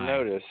fact, you'll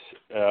notice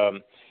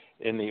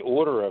in the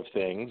order of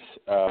things,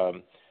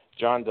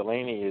 John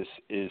Delaney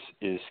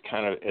is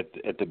kind of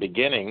at the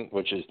beginning,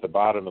 which is the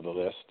bottom of the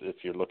list.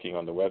 If you're looking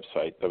on the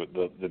website,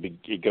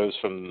 it goes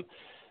from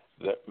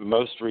the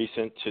most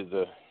recent to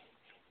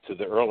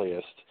the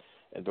earliest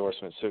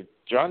endorsement. So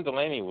John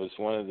Delaney was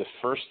one of the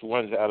first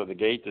ones out of the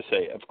gate to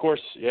say, "Of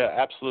course, yeah,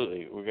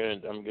 absolutely,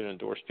 I'm gonna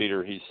endorse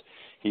Peter.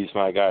 He's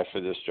my guy for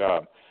this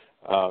job."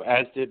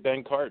 As did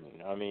Ben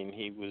Cardin. I mean,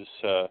 he was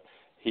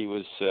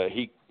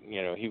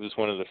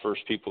one of the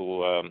first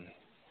people.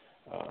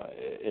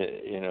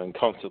 In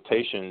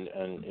consultation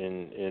and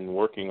in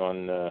working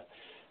on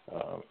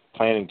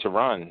planning to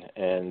run,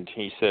 and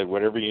he said,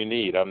 "Whatever you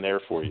need, I'm there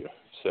for you."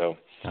 So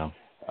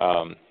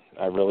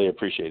I really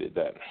appreciated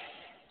that.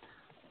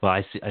 Well,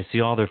 I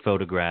see all their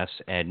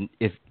photographs, and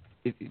if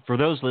for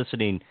those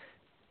listening,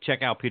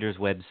 check out Peter's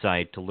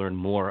website to learn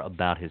more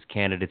about his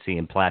candidacy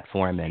and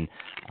platform, and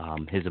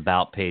his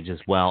About page as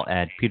well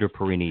at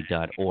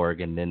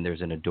peterperini.org. And then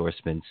there's an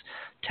endorsements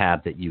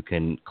tab that you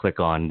can click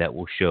on that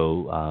will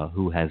show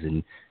who has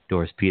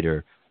endorsed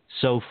Peter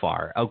so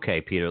far.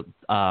 Okay, Peter,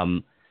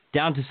 down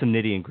to some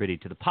nitty and gritty,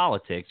 to the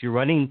politics. You're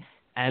running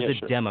as a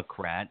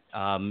Democrat,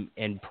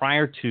 and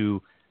prior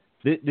to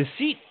the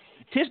seat,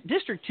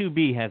 District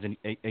 2B has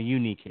a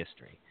unique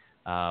history.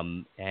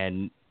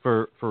 And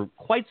for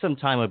quite some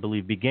time, I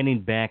believe,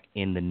 beginning back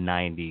in the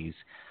 90s,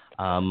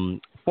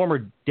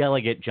 former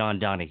delegate John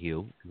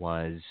Donahue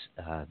was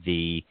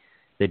the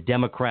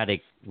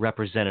Democratic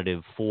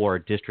representative for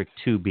District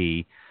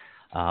 2B.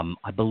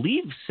 I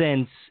believe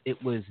since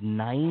it was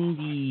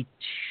 90,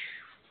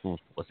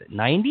 was it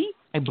 90?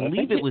 I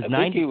believe it was 90.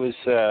 I think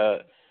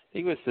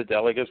he was the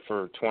delegate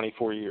for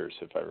 24 years,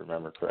 if I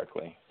remember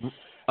correctly.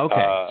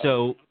 Okay,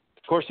 so...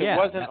 Of course, it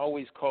wasn't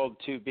always called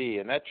 2B,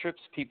 and that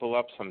trips people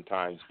up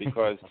sometimes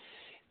because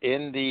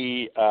in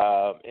the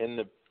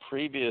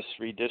previous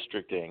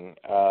redistricting,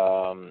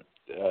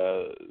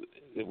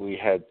 we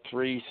had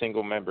 3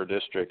 single-member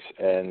districts,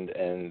 and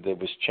it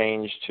was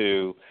changed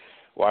to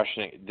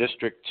Washington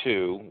District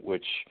 2,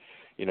 which,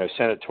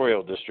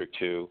 Senatorial District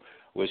 2,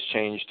 was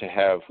changed to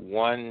have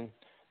 1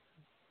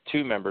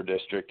 2-member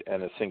district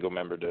and a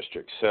single-member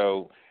district.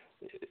 So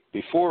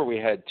before we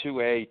had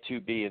 2A,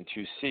 2B, and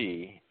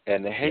 2C,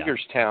 and the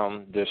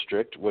Hagerstown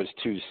district was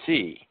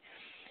 2C.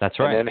 That's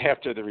right. And then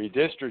after the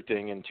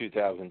redistricting in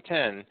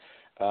 2010,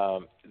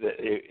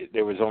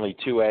 there was only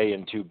 2A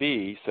and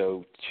 2B,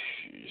 so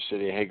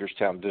the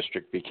Hagerstown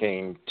district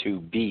became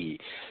 2B.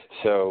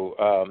 So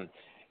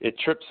it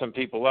trips some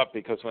people up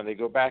because when they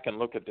go back and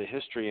look at the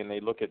history and they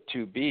look at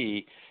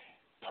 2B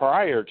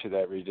prior to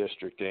that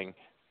redistricting,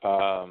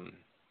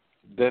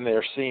 then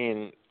they're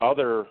seeing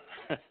other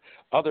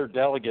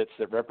delegates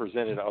that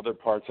represented other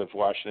parts of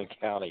Washington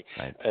County,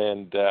 right.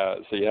 And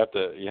so you have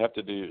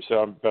to do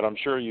so. But I'm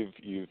sure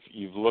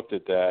you've looked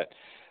at that.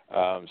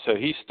 So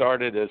he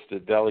started as the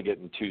delegate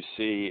in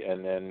 2C,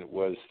 and then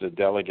was the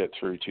delegate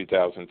through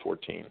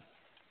 2014.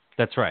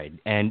 That's right.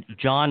 And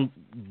John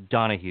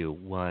Donahue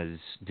was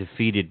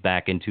defeated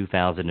back in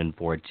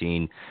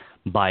 2014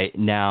 by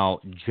now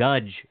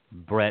Judge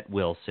Brett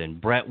Wilson.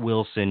 Brett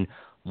Wilson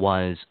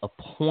was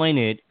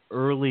appointed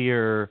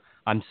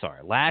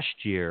last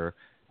year,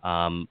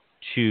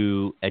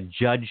 to a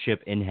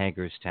judgeship in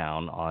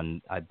Hagerstown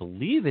on, I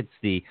believe it's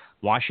the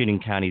Washington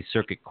County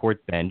Circuit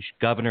Court bench.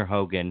 Governor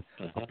Hogan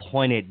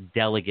appointed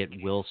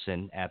Delegate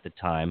Wilson at the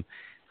time,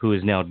 who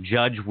is now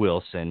Judge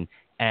Wilson.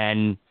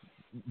 And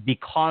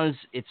because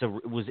it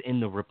was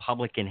in the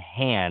Republican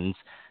hands,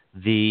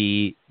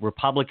 the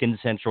Republican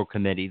Central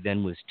Committee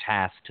then was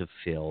tasked to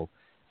fill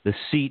the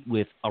seat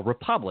with a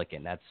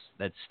Republican. That's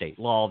state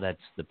law. That's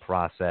the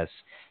process.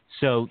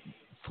 So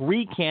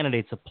 3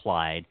 candidates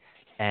applied,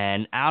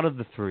 and out of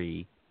the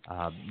 3,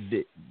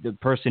 the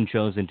person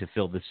chosen to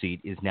fill the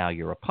seat is now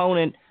your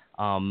opponent,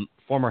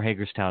 former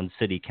Hagerstown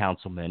City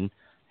Councilman,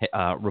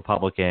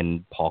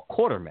 Republican Paul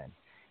Quarterman.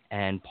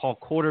 And Paul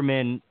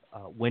Quarterman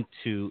went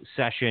to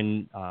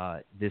session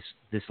this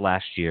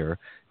last year.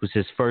 It was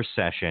his first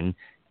session,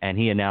 and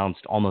he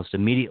announced almost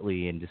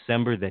immediately in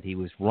December that he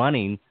was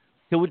running.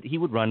 He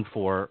would run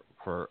for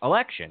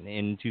election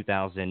in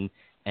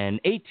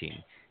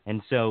 2018.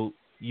 And so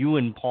you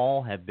and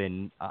Paul have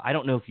been, I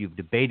don't know if you've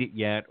debated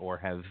yet or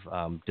have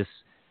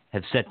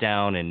sat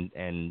down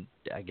and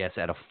I guess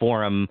at a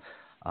forum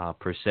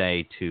per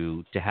se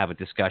to have a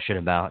discussion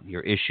about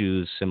your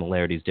issues,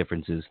 similarities,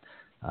 differences.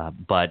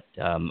 But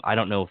I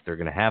don't know if they're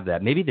going to have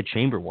that. Maybe the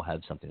chamber will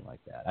have something like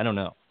that. I don't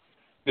know.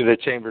 The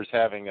chamber's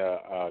having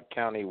a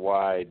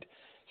county-wide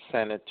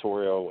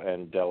senatorial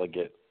and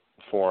delegate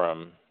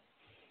forum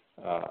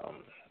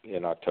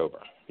in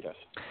October. Yes.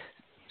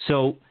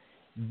 So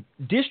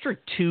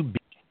District 2B,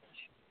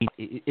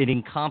 it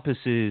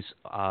encompasses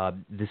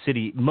the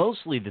city,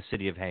 mostly the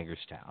city of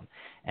Hagerstown,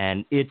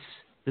 and the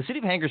city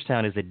of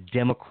Hagerstown is a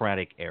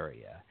Democratic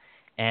area,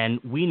 and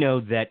we know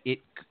that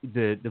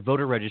the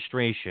voter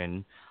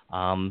registration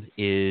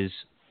is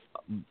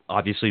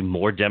obviously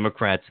more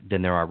Democrats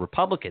than there are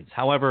Republicans.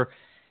 However,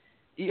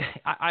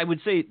 I would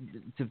say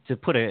to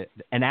put an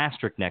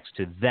asterisk next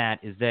to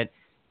that is that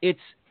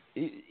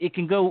it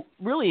can go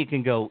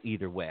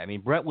either way. I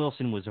mean, Brett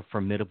Wilson was a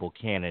formidable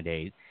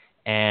candidate,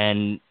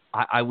 and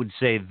I would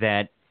say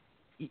that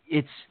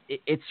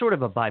it's sort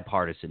of a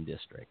bipartisan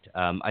district.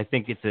 I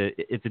think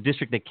it's a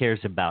district that cares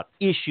about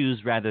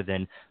issues rather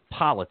than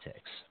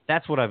politics.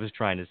 That's what I was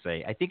trying to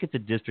say. I think it's a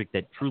district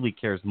that truly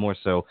cares more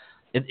so.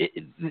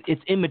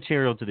 It's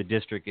immaterial to the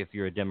district if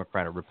you're a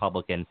Democrat or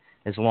Republican,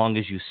 as long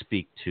as you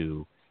speak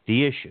to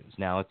the issues.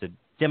 Now, it's a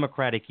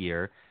Democratic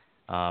year.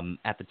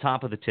 At the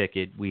top of the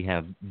ticket, we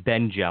have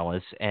Ben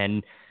Jealous,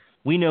 and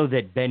we know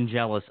that Ben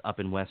Jealous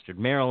up in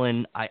Western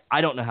Maryland,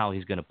 I don't know how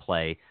he's going to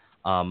play,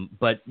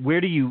 but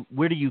where do you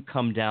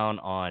come down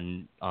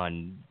on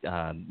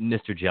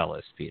Mr.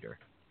 Jealous, Peter?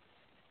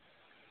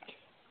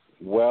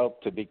 Well,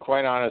 to be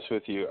quite honest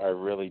with you, I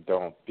really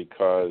don't,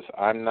 because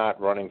I'm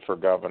not running for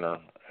governor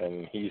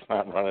and he's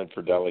not running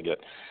for delegate.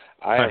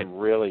 I am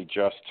really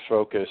just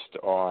focused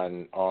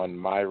on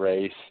my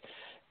race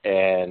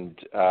and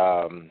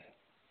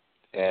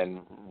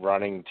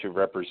running to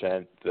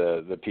represent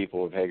the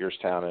people of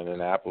Hagerstown and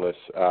Annapolis.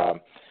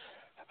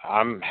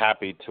 I'm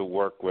happy to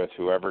work with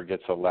whoever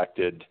gets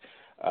elected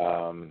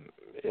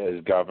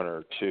as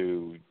governor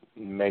to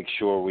make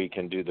sure we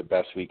can do the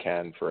best we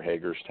can for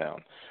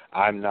Hagerstown.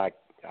 I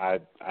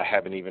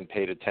haven't even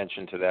paid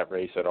attention to that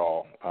race at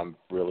all. I'm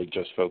really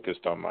just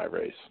focused on my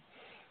race.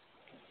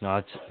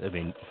 No,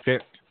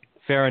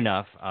 fair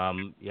enough.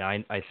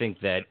 I think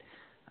that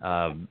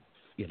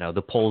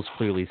the polls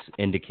clearly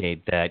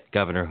indicate that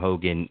Governor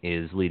Hogan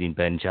is leading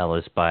Ben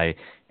Jealous by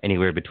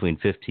anywhere between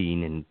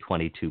 15 and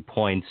 22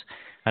 points.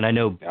 And I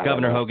know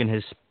Governor Hogan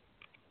has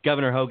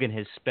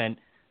spent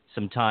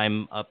some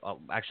time a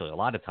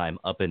lot of time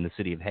up in the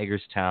city of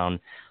Hagerstown.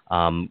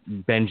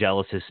 Ben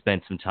Jealous has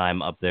spent some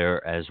time up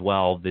there as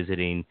well,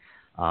 visiting.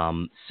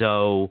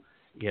 But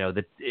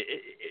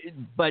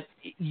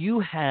you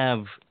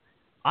have.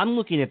 I'm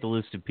looking at the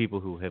list of people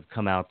who have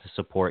come out to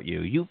support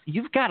you.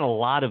 You've got a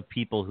lot of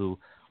people who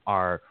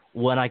are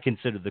what I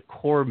consider the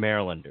core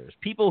Marylanders,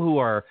 people who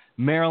are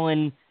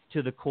Maryland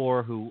to the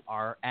core, who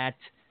are at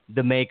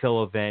the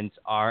Mako events,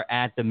 are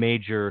at the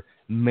major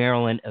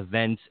Maryland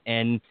events,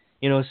 and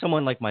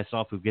someone like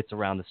myself who gets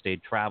around the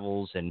state,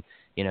 travels, and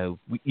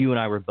you and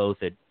I were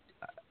both at.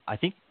 I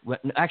think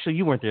actually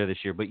you weren't there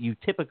this year, but you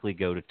typically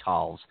go to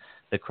Tall's,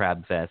 the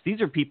Crab Fest.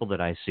 These are people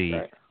that I see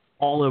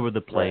all over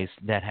the place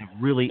that have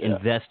really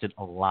invested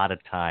a lot of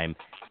time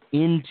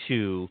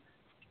into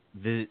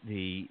the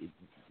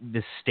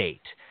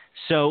state.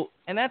 So,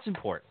 and that's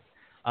important.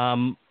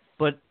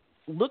 But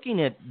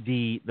looking at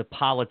the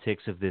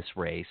politics of this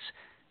race,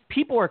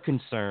 people are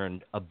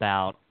concerned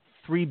about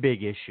 3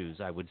 big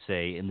issues, I would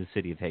say, in the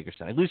city of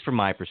Hagerstown, at least from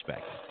my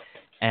perspective.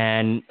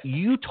 And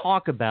you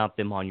talk about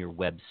them on your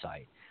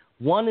website.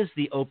 One is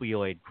the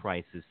opioid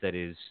crisis that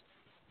is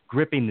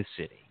gripping the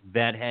city,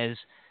 that has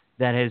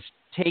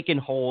taken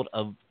hold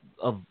of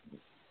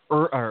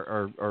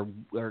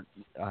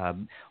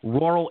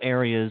rural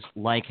areas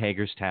like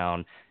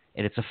Hagerstown,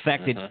 and it's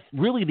affected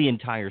really the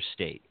entire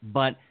state.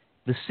 But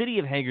the city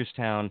of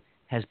Hagerstown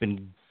has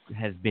been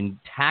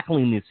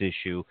tackling this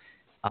issue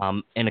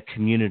in a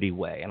community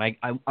way, and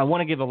I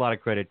want to give a lot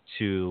of credit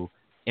to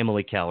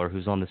Emily Keller,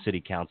 who's on the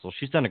city council.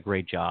 She's done a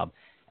great job,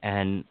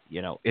 and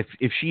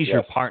if she's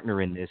your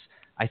partner in this,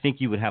 I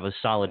think you would have a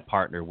solid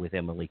partner with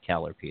Emily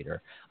Keller,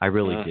 Peter. I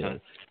really do.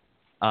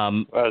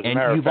 Well, as a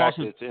matter of fact,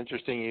 it's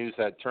interesting you use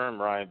that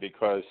term, Ryan,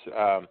 because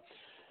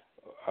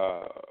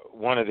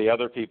one of the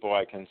other people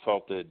I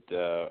consulted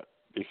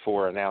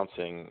before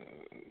announcing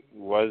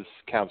was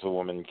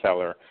Councilwoman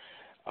Keller,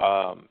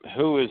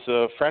 who is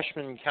a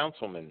freshman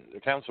councilwoman.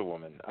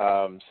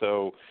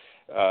 So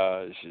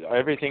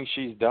everything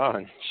she's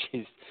done,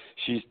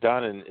 she's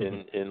done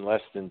in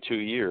less than 2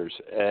 years,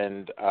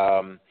 and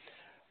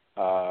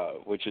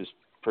which is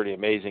pretty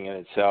amazing in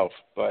itself.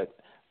 But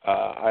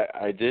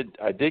I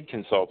did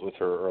consult with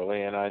her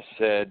early, and I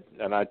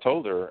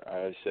told her,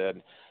 I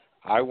said,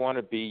 I want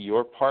to be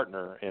your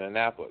partner in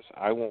Annapolis.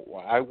 I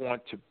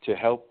want to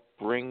help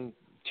bring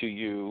to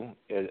you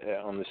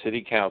on the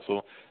city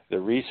council the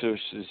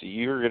resources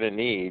you're going to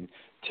need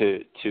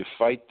to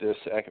fight this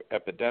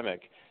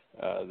epidemic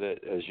that,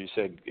 as you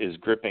said, is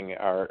gripping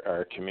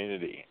our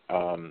community.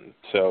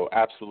 So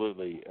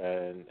absolutely,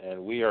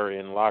 and we are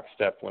in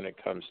lockstep when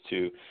it comes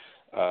to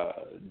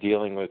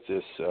dealing with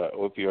this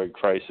opioid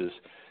crisis.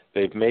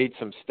 They've made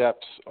some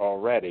steps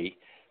already.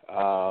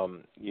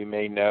 You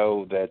may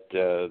know that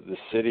the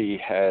city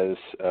has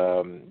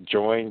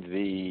joined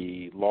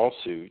the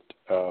lawsuit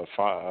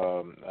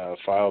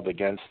filed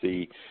against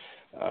the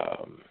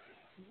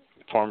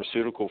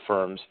pharmaceutical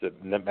firms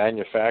that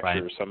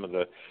manufacture some of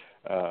the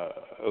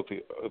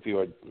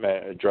opioid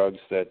drugs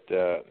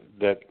that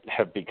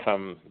have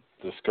become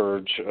the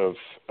scourge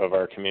of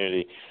our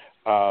community.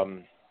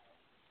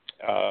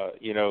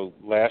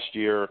 Last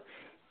year,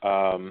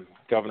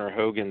 Governor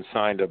Hogan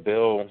signed a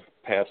bill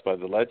passed by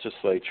the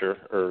legislature,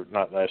 or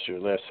not last year,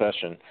 last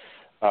session,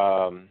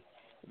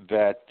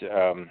 that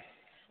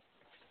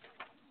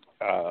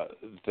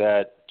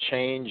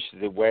changed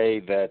the way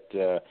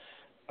that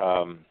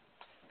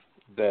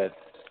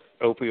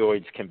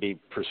opioids can be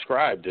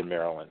prescribed in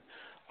Maryland,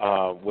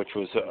 which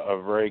was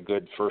a very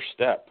good first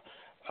step.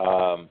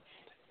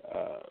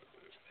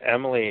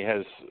 Emily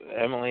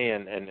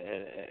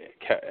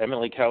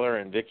Keller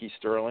and Vicki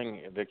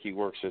Sterling. Vicki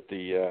works at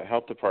the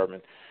health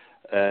department,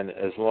 and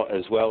as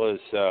well as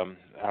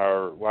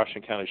our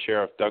Washington County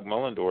Sheriff Doug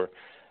Mullendore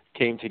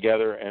came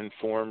together and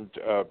formed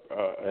a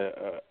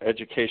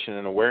education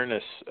and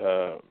awareness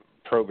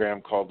program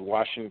called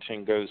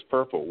Washington Goes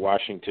Purple.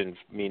 Washington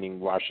meaning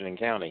Washington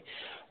County.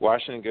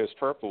 Washington Goes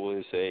Purple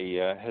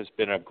has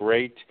been a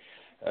great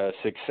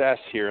success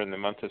here in the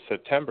month of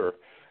September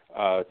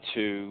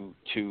to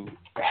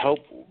help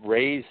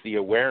raise the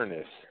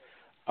awareness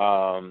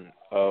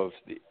of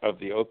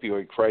the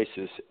opioid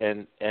crisis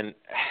and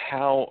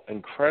how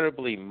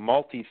incredibly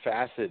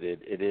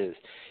multifaceted it is.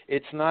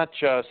 It's not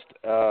just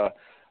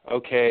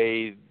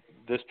okay,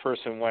 this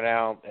person went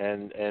out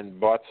and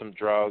bought some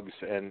drugs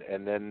and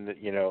then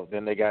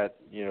then they got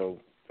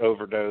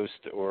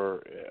overdosed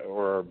or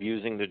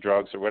abusing the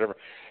drugs or whatever.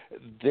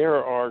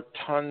 There are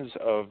tons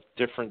of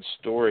different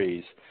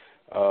stories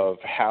of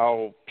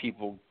how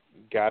people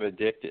got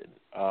addicted.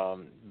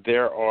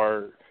 There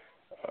are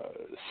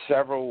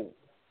several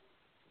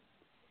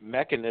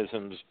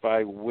mechanisms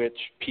by which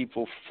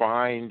people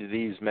find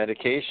these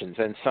medications,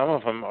 and some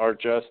of them are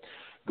just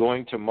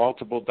going to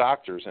multiple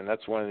doctors, and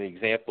that's one of the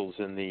examples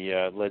in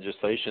the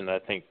legislation, I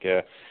think,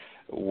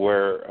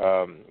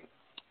 where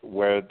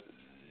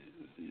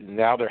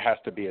now there has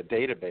to be a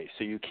database,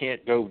 so you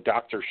can't go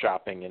doctor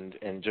shopping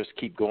and just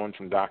keep going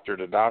from doctor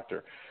to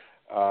doctor.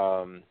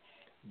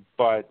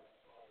 But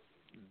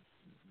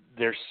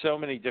there's so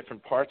many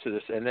different parts of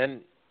this, and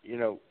then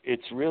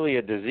it's really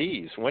a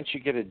disease. Once you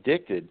get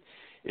addicted,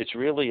 it's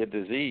really a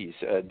disease.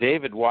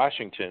 David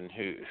Washington,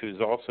 who's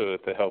also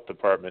at the health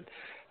department,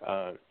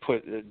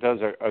 does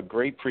a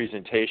great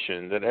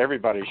presentation that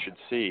everybody should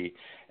see,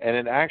 and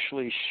it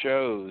actually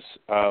shows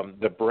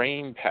the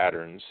brain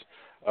patterns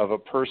of a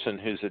person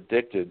who's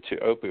addicted to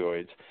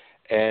opioids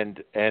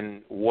and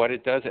what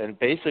it does. And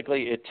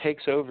basically it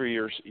takes over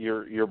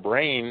your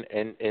brain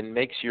and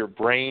makes your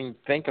brain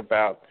think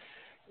about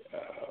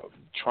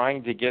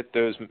trying to get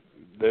those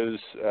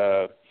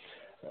the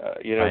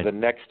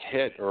next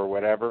hit or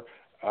whatever.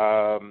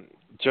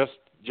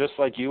 Just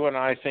like you and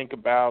I think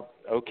about,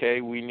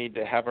 okay, we need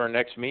to have our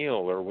next meal,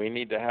 or we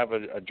need to have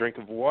a drink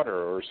of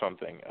water or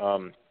something.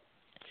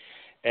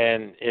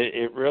 And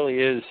it really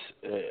is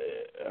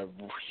a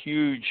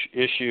huge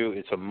issue.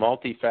 It's a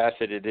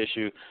multifaceted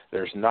issue.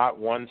 There's not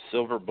one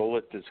silver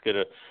bullet that's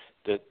gonna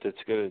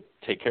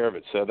take care of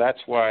it. So that's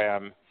why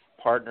I'm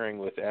partnering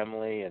with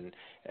Emily and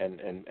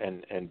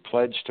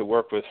pledge to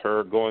work with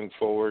her going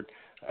forward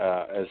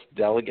as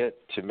delegate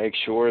to make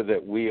sure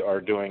that we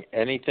are doing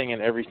anything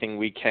and everything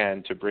we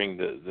can to bring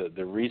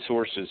the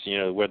resources,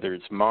 whether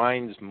it's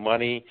minds,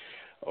 money,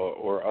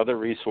 or other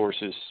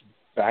resources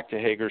back to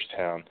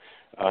Hagerstown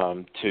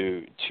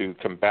to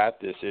combat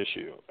this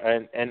issue.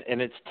 And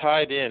it's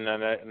tied in,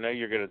 and I know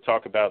you're going to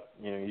talk about,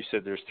 you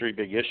said there's 3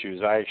 big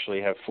issues. I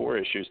actually have 4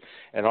 issues,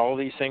 and all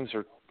these things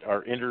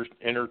are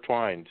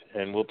intertwined,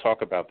 and we'll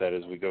talk about that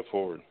as we go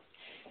forward.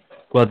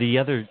 Well, the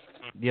other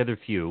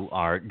few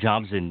are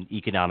jobs and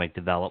economic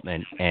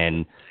development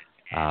and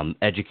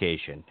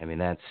education. I mean,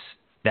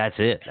 that's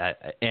it.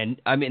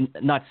 And I mean,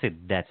 not to say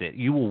that's it.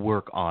 You will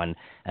work on,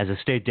 as a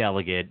state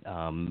delegate,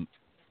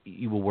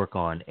 you will work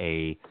on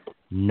a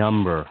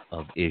number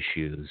of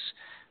issues,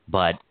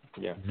 but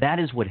that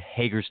is what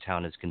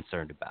Hagerstown is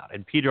concerned about.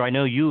 And Peter, I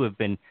know you have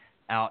been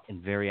out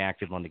and very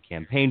active on the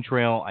campaign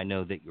trail. I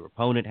know that your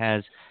opponent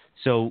has.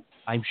 So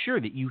I'm sure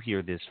that you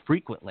hear this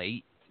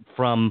frequently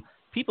from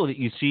people that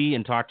you see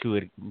and talk to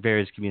at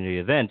various community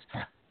events,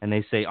 and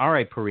they say, all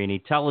right, Perini,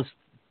 tell us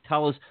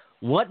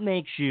what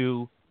makes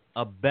you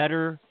a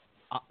better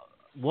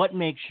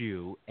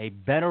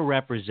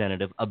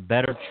representative, a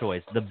better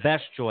choice, the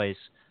best choice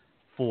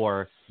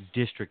for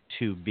District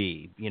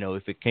 2B.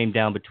 If it came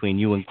down between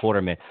you and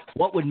Quarterman,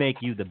 what would make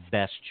you the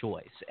best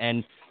choice?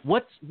 And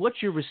what's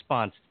your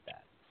response to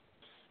that?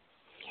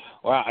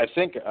 Well, I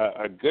think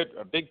a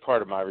big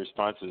part of my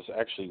response is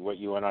actually what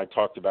you and I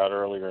talked about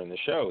earlier in the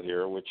show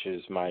here, which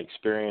is my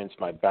experience,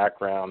 my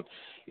background,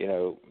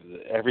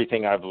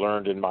 everything I've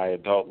learned in my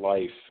adult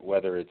life,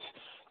 whether it's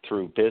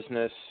through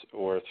business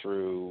or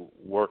through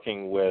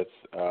working with,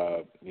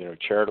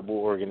 charitable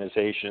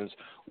organizations,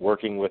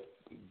 working with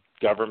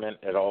government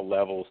at all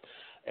levels,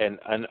 and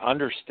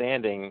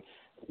understanding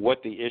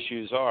what the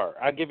issues are.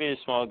 I'll give you a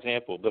small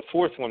example. The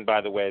 4th one, by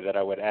the way, that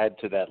I would add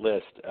to that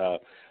list of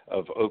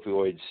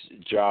opioids,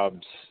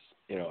 jobs,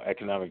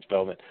 economic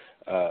development,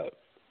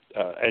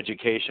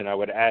 education, I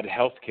would add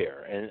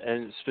healthcare,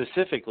 and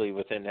specifically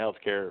within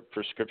healthcare,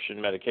 prescription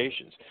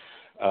medications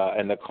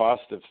and the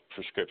cost of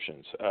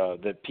prescriptions,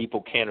 that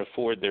people can't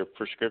afford their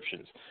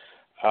prescriptions.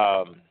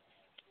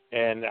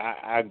 And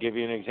I'll give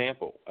you an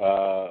example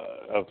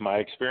of my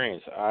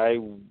experience.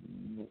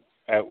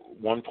 At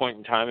one point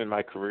in time in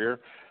my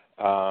career,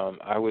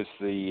 I was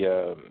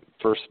the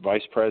first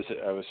vice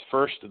president. I was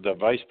first the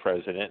vice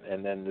president,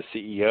 and then the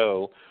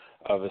CEO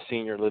of a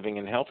senior living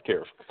and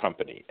healthcare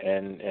company.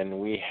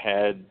 And we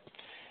had,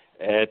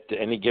 at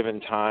any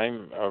given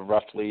time,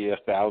 roughly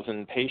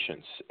 1,000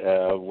 patients,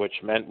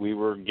 which meant we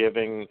were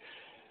giving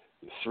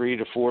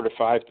 3,000 to 4,000 to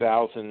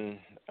 5,000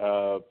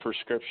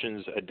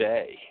 prescriptions a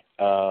day.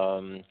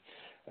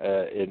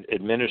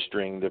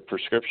 Administering the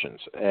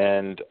prescriptions,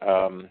 and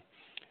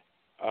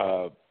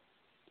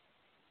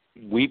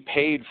we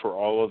paid for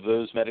all of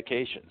those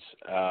medications,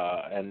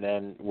 and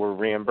then were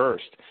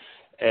reimbursed.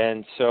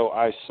 And so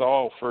I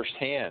saw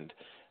firsthand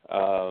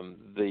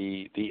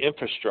the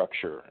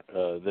infrastructure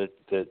that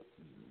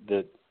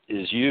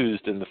is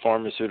used in the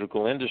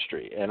pharmaceutical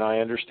industry, and I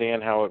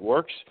understand how it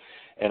works,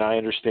 and I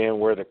understand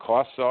where the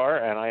costs are,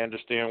 and I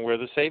understand where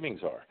the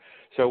savings are.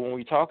 So when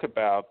we talk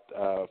about,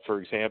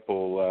 for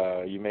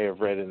example, you may have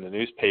read in the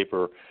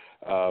newspaper,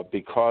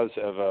 because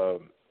of an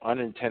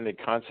unintended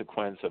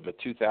consequence of a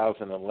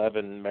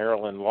 2011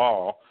 Maryland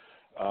law,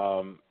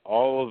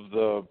 all of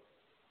the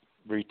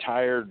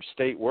retired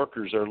state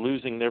workers are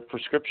losing their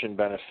prescription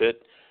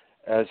benefit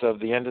as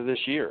of the end of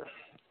this year.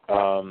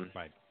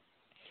 Right.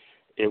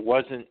 It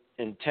wasn't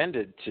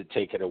intended to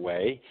take it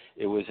away.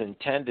 It was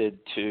intended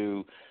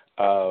to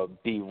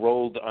be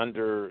rolled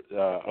under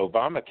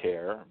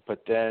Obamacare,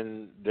 but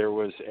then there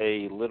was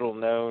a little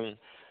known.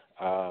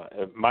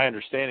 My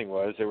understanding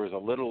was there was a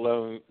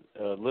little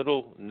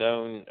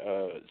known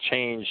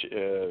change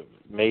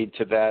made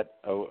to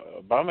that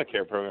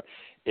Obamacare program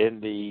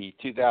in the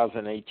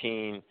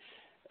 2018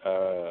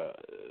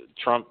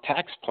 Trump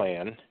tax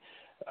plan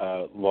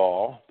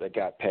law that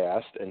got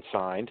passed and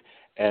signed,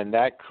 and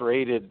that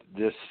created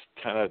this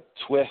kind of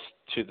twist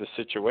to the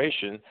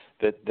situation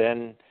that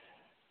then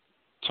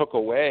took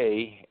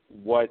away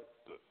what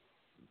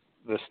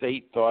the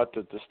state thought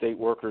that the state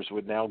workers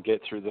would now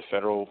get through the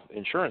federal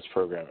insurance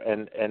program.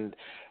 And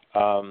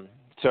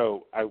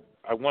so I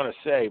want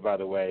to say, by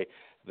the way,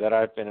 that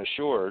I've been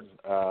assured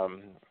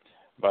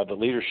by the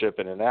leadership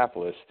in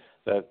Annapolis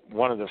that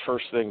one of the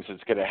first things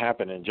that's going to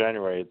happen in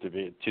January at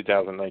the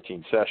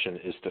 2019 session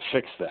is to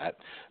fix that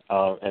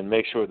and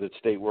make sure that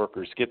state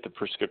workers get the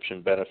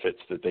prescription benefits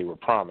that they were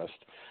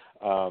promised.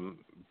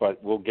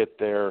 But we'll get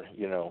there,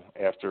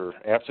 after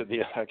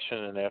the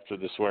election and after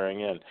the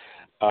swearing in.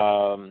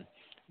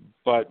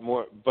 But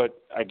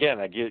again,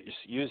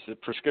 use the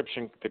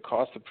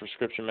cost of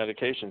prescription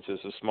medications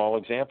as a small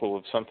example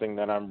of something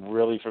that I'm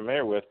really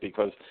familiar with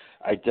because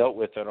I dealt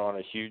with it on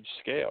a huge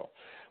scale.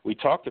 We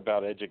talked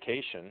about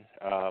education.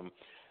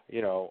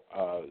 You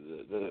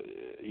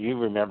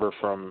remember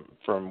from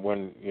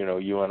when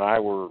you and I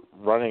were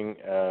running.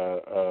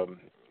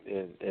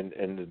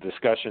 In the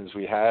discussions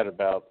we had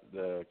about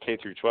the K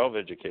through 12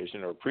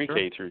 education or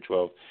pre-K through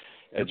 12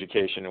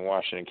 education in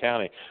Washington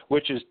County,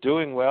 which is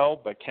doing well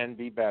but can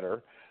be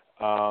better,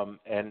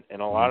 and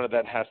a lot of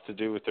that has to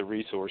do with the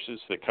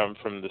resources that come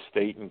from the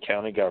state and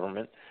county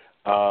government,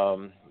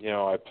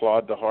 I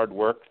applaud the hard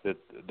work that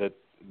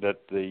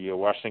the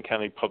Washington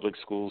County Public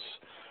Schools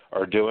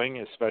are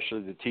doing,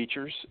 especially the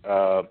teachers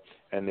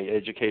and the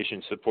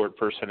education support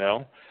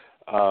personnel.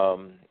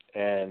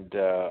 And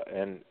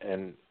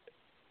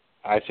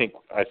I think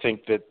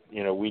that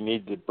we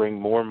need to bring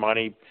more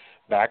money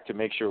back to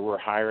make sure we're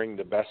hiring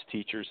the best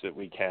teachers that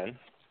we can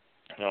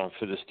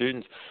for the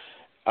students.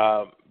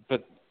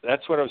 But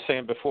that's what I was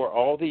saying before.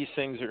 All these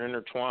things are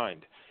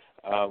intertwined.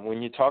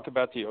 When you talk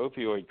about the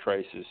opioid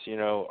crisis,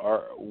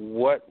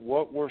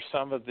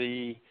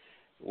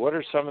 what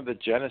are some of the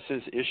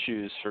genesis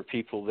issues for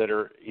people that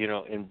are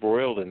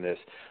embroiled in this?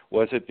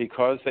 Was it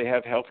because they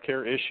have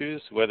healthcare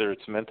issues, whether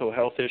it's mental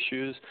health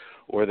issues,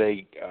 or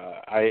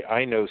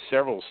I know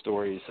several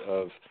stories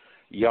of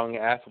young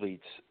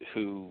athletes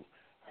who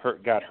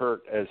got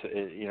hurt as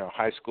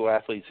high school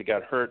athletes that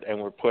got hurt and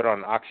were put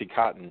on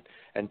OxyContin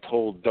and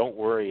told, "Don't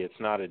worry, it's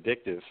not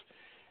addictive."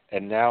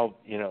 And now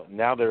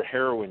they're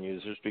heroin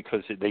users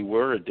because they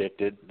were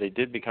addicted. They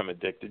did become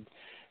addicted,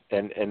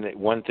 and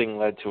one thing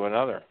led to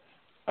another.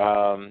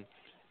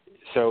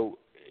 So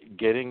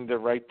getting the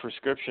right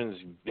prescriptions,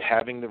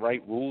 having the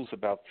right rules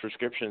about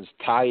prescriptions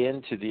tie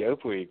into the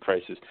opioid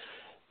crisis.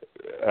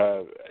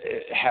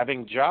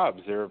 Having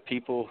jobs. There are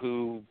people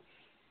who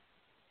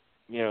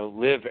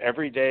live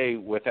every day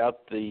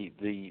without the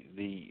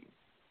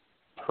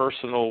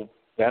personal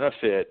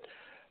benefit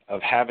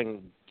of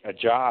having a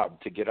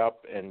job to get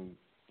up and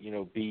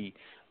be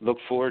look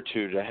forward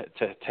to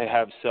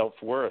have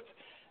self-worth,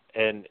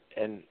 and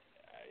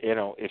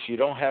if you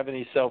don't have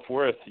any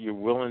self-worth, you're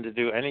willing to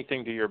do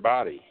anything to your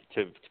body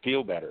to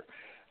feel better.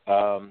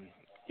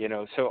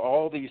 So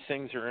all these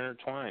things are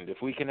intertwined.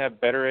 If we can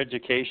have better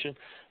education,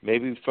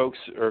 maybe folks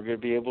are going to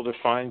be able to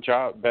find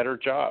better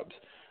jobs.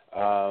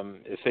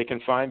 If they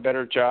can find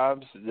better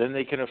jobs, then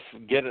they can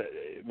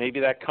maybe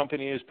that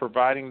company is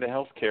providing the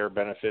health care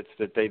benefits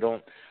that they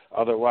don't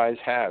otherwise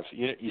have.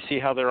 You see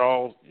how they're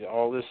all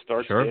this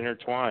starts Sure. to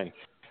intertwine.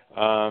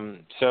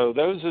 So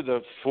those are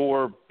the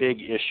four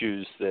big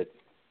issues that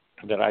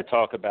I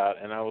talk about.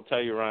 And I will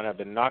tell you, Ron, I've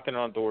been knocking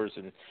on doors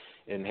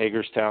in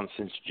Hagerstown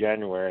since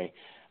January,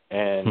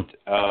 and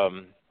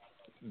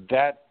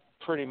that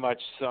pretty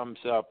much sums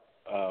up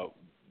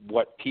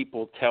what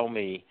people tell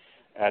me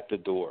at the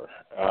door.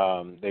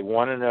 They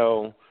want to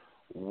know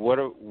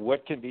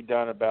what can be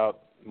done about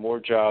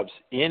more jobs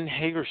in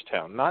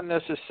Hagerstown, not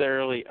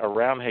necessarily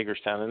around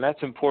Hagerstown, and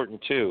that's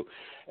important too.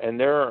 And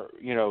there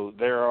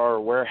are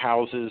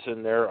warehouses,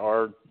 and there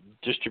are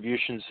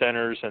distribution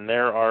centers, and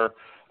there are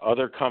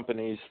other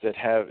companies that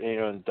have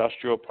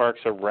industrial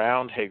parks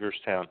around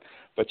Hagerstown.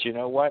 But you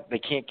know what? They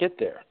can't get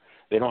there.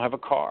 They don't have a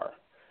car.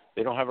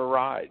 They don't have a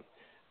ride.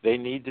 They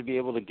need to be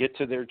able to get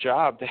to their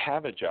job to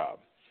have a job.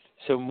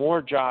 So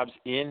more jobs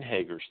in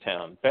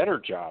Hagerstown, better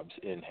jobs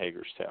in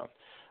Hagerstown.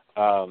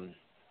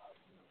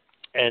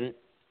 And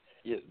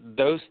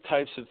those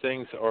types of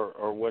things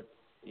are what,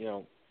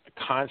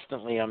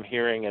 constantly I'm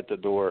hearing at the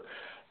door.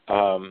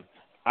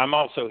 I'm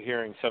also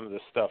hearing some of the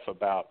stuff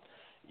about,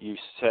 you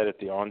said at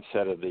the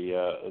onset of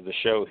the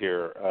show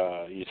here,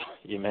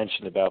 you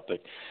mentioned about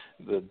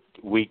the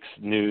week's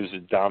news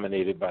is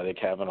dominated by the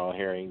Kavanaugh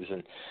hearings,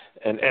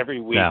 and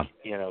every week,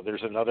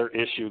 there's another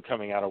issue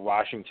coming out of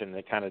Washington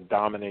that kind of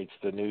dominates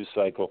the news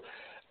cycle.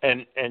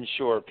 And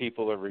sure,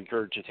 people are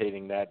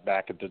regurgitating that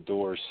back at the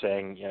door,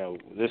 saying,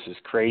 this is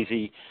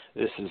crazy,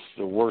 this is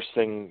the worst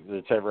thing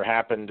that's ever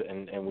happened,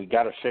 and we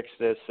got to fix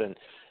this.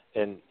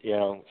 And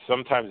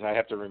sometimes I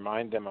have to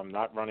remind them I'm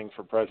not running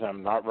for president,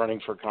 I'm not running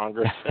for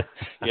Congress.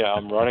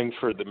 I'm running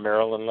for the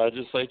Maryland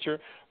legislature.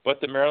 But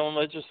the Maryland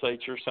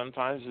legislature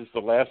sometimes is the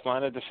last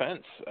line of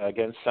defense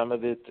against some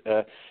of the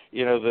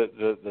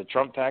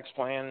Trump tax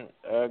plan,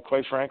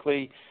 quite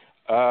frankly,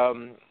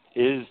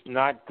 is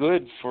not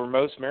good for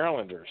most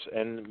Marylanders.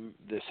 And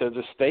so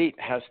the state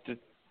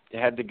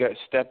had to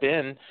step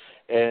in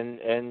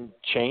and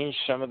change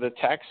some of the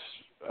tax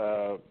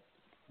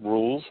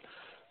rules.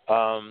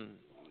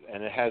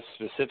 And it has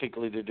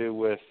specifically to do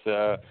with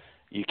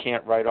you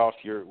can't write off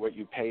what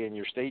you pay in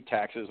your state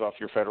taxes off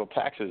your federal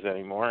taxes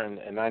anymore.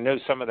 And I know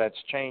some of that's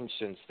changed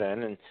since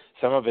then, and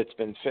some of it's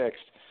been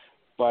fixed.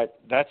 But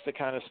that's the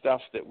kind of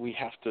stuff that we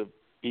have to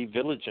be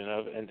vigilant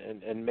of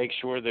and make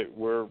sure that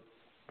we're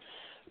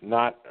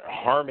not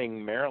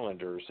harming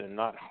Marylanders and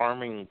not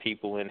harming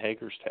people in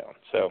Hagerstown.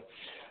 So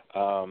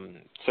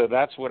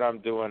that's what I'm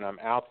doing. I'm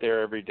out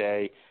there every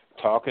day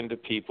talking to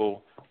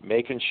people,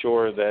 making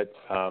sure that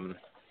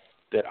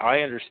I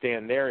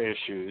understand their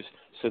issues,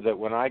 so that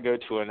when I go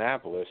to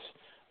Annapolis,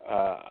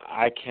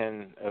 I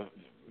can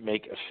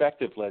make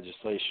effective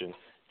legislation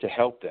to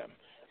help them.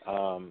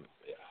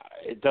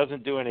 It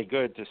doesn't do any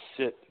good to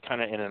sit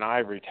kind of in an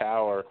ivory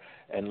tower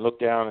and look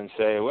down and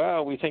say,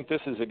 well, we think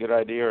this is a good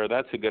idea or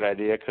that's a good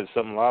idea because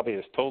some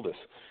lobbyist told us.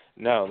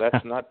 No,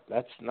 that's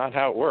not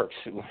how it works.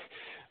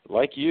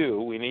 Like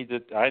you,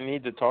 I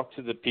need to talk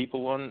to the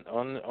people on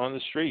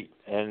the street,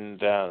 and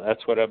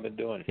that's what I've been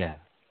doing. Yeah.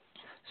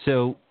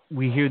 So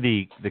we hear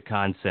the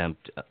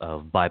concept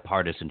of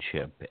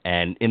bipartisanship,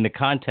 and in the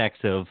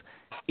context of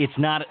it's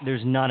not.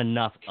 There's not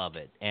enough of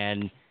it.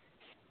 And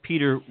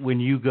Peter, when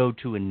you go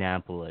to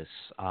Annapolis,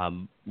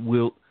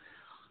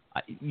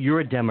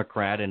 you're a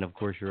Democrat, and of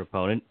course your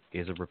opponent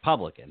is a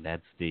Republican.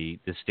 That's the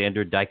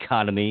standard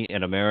dichotomy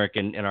in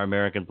our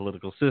American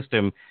political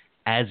system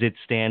as it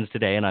stands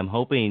today. And I'm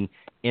hoping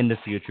in the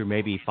future,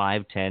 maybe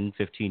 5, 10,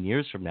 15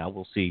 years from now,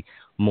 we'll see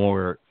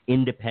more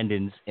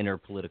independence in our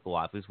political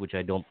office, which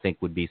I don't think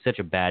would be such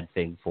a bad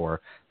thing for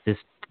this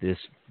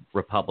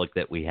republic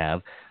that we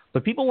have.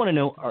 But people want to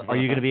know, are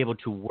you going to be able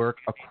to work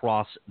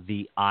across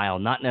the aisle,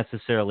 not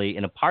necessarily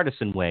in a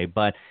partisan way,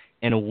 but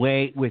in a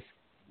way with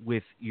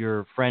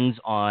your friends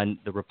on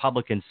the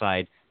Republican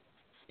side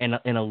in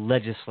a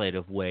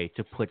legislative way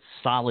to put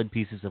solid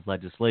pieces of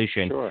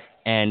legislation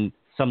and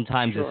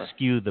sometimes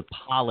eschew the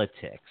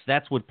politics?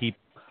 That's what people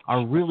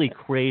are really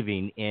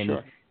craving in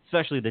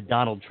especially the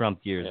Donald Trump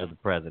years of the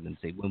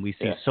presidency, when we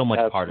see so much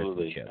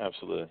partisanship.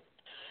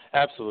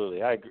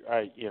 Absolutely.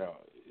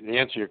 The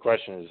answer to your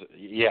question is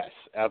yes,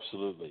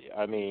 absolutely.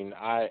 I mean,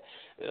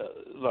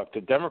 look,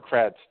 the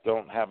Democrats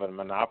don't have a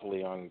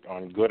monopoly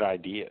on good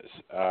ideas.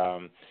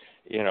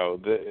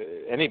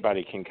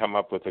 Anybody can come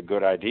up with a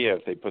good idea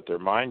if they put their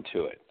mind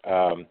to it.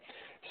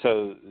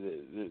 So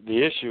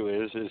the issue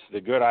is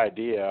the good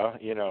idea,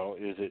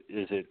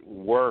 is it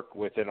work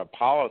within a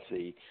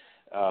policy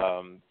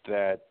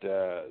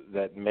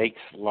that makes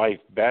life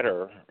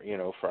better,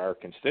 for our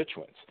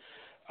constituents.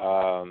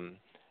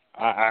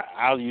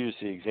 I'll use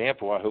the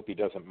example. I hope he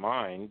doesn't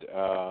mind.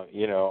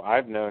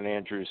 I've known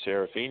Andrew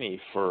Serafini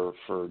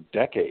for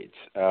decades.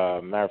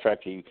 Matter of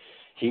fact,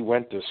 he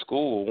went to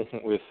school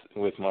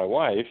with my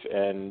wife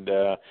and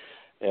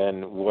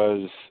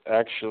was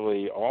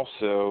actually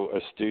also a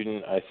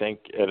student, I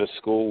think, at a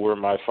school where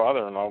my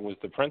father-in-law was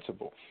the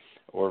principal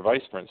or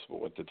vice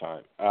principal at the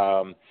time.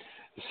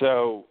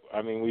 So,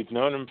 I mean, we've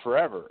known him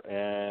forever.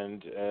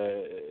 And,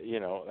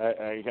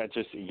 I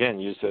just, again,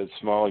 used a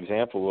small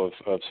example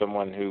of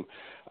someone who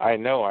I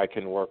know I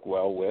can work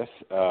well with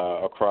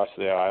across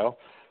the aisle.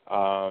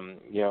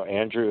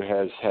 Andrew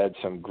has had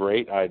some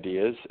great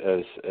ideas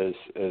as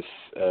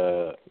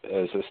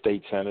a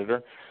state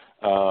senator.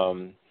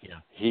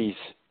 He's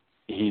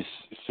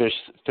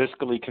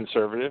fiscally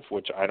conservative,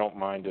 which I don't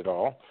mind at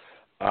all.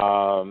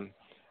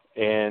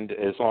 And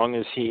as long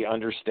as he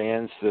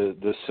understands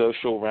the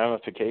social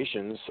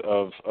ramifications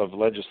of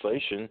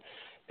legislation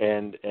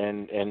and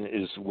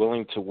is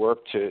willing to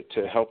work to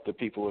help the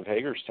people of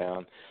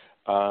Hagerstown,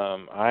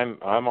 I'm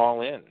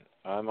all in.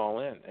 I'm all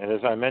in. And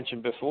as I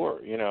mentioned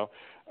before,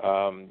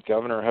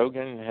 Governor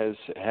Hogan has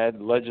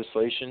had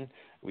legislation.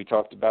 We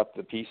talked about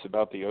the piece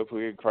about the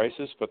opioid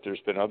crisis, but there's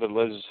been other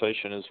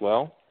legislation as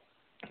well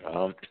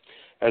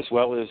as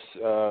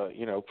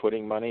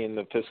putting money in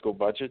the fiscal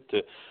budget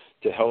to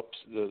help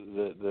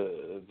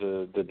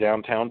the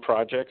downtown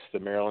projects, the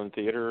Maryland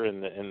Theater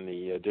and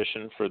the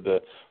addition for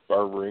the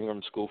Barbara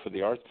Ingram School for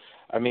the Arts.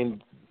 I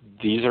mean,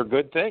 these are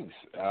good things.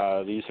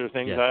 These are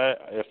things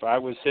if I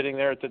was sitting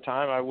there at the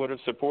time, I would have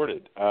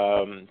supported.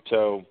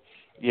 So,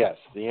 yes,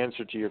 the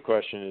answer to your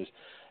question is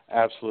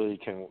absolutely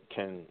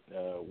can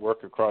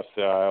work across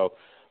the aisle,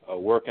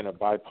 work in a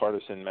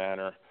bipartisan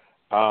manner,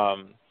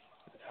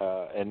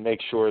 and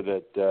make sure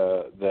that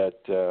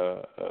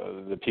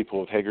the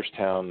people of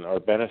Hagerstown are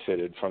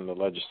benefited from the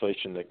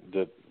legislation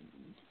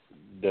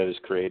that is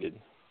created.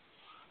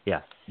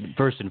 Yeah.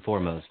 First and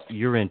foremost,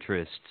 your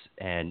interests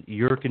and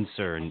your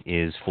concern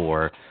is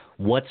for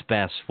what's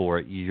best for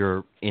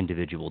your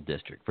individual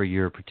district, for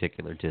your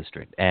particular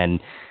district. And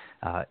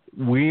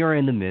we are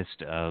in the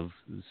midst of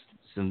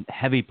some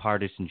heavy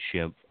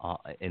partisanship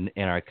in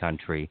our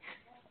country,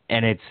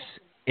 and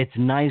it's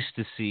nice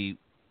to see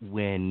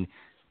when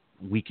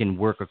we can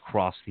work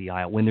across the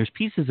aisle, when there's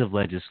pieces of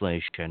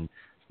legislation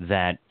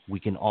that we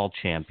can all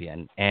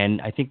champion.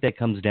 And I think that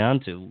comes down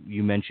to,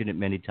 you mentioned it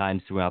many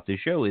times throughout this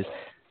show, is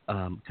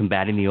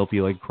combating the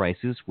opioid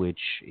crisis, which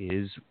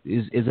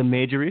is a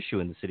major issue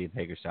in the city of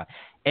Hagerstown.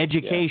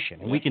 Education,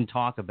 and we can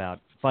talk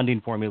about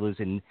funding formulas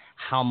and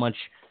how much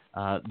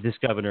this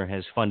governor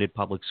has funded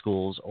public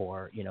schools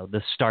or,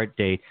 the start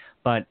date,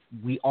 but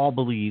we all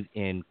believe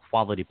in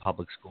quality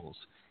public schools.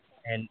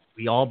 And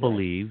we all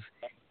believe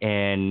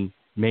in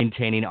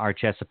maintaining our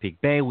Chesapeake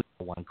Bay. We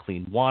want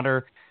clean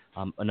water.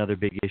 Another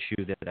big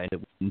issue that I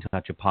didn't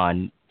touch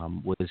upon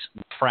was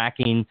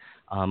fracking.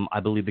 I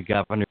believe the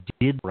governor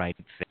did the right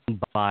thing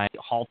by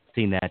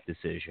halting that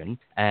decision.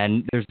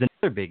 And there's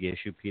another big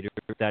issue, Peter,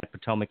 that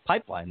Potomac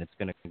pipeline that's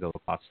going to go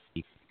across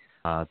the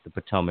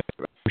Potomac.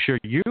 I'm sure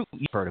you've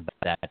heard about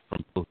that from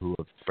people who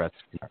have expressed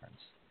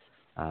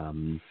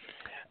concerns.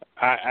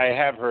 I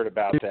have heard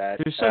about that,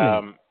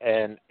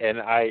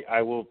 and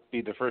I will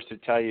be the first to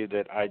tell you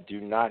that I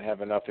do not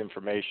have enough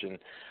information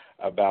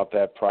about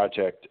that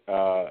project.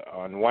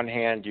 On one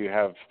hand, you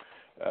have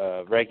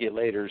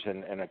regulators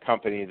and a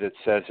company that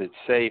says it's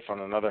safe.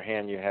 On another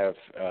hand, you have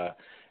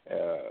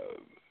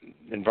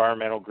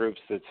environmental groups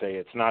that say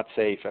it's not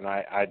safe, and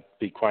I'd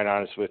be quite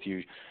honest with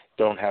you,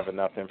 don't have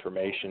enough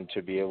information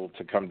to be able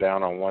to come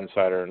down on one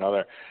side or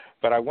another.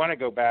 But I want to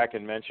go back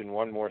and mention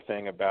one more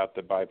thing about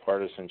the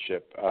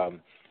bipartisanship.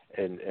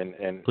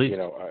 And Please. you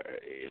know,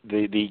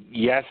 the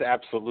yes,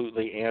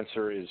 absolutely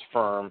answer is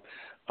firm.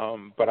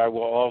 But I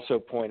will also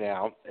point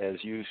out, as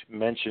you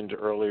mentioned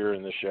earlier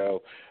in the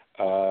show,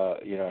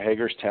 you know,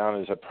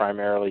 Hagerstown is a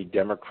primarily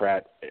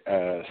Democrat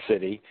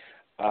city,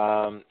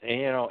 and,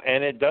 you know,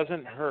 and it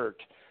doesn't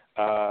hurt.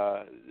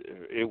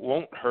 It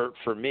won't hurt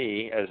for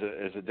me as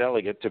a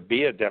delegate to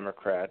be a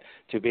Democrat,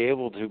 to be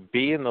able to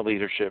be in the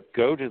leadership,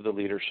 go to the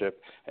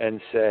leadership, and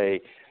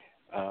say,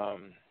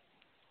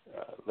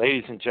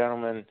 ladies and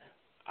gentlemen,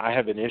 I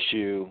have an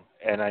issue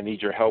and I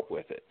need your help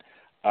with it.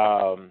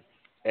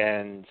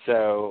 And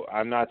so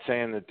I'm not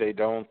saying that they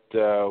don't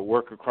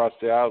work across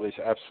the aisle. They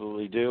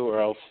absolutely do,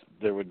 or else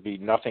there would be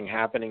nothing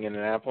happening in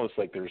Annapolis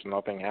like there's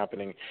nothing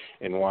happening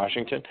in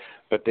Washington.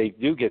 But they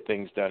do get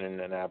things done in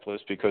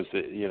Annapolis because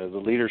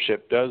the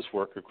leadership does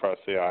work across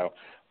the aisle.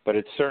 But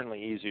it's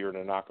certainly easier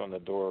to knock on the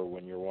door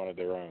when you're one of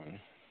their own.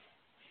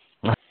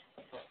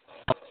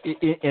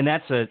 And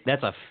that's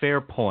a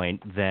fair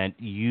point that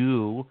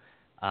you,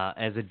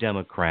 as a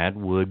Democrat,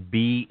 would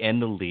be in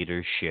the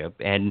leadership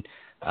and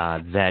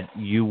that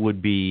you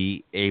would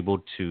be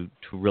able to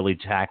really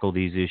tackle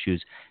these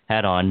issues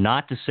head on.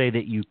 Not to say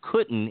that you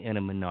couldn't in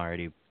a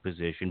minority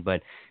position,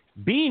 but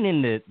being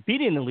in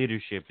the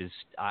leadership is,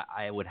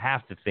 I would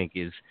have to think,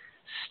 is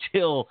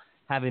still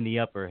having the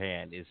upper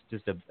hand, is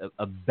just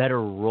a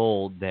better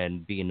role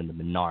than being in the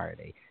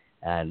minority.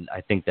 And I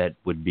think that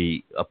would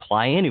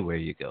apply anywhere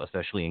you go,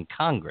 especially in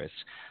Congress.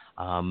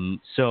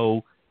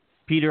 So,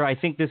 Peter, I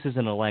think this is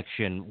an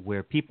election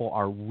where people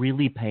are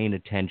really paying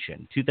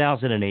attention.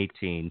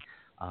 2018,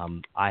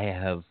 I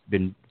have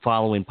been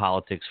following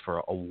politics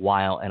for a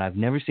while, and I've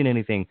never seen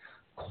anything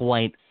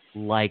quite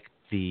like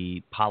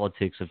the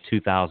politics of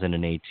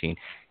 2018.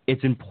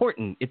 It's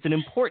important. It's an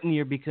important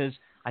year because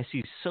I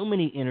see so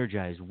many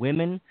energized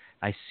women.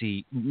 I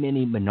see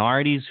many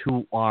minorities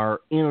who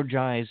are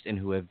energized and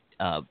who have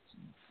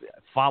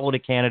followed a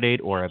candidate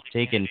or have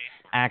taken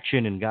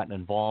action and gotten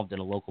involved in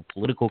a local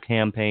political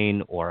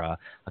campaign or a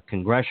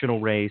congressional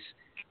race.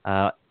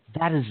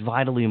 That is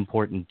vitally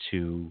important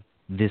to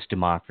this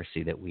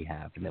democracy that we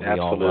have and that we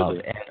all love.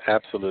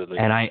 Absolutely.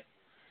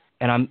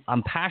 And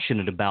I'm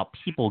passionate about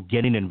people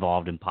getting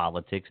involved in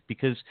politics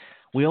because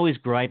we always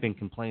gripe and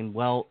complain,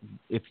 well,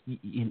 if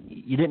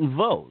you didn't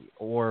vote,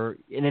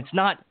 and it's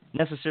not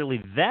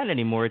necessarily that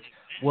anymore. It's,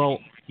 well,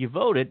 you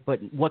voted, but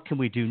what can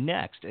we do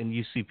next? And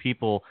you see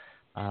people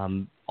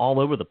all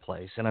over the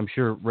place, and I'm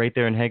sure right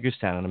there in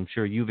Hagerstown, and I'm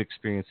sure you've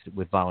experienced it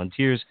with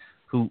volunteers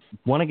who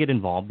want to get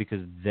involved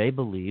because they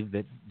believe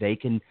that they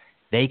can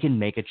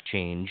make a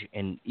change,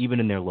 and even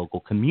in their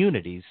local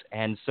communities.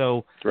 And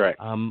so, right.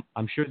 I'm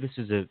sure this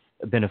has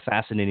been a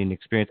fascinating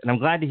experience, and I'm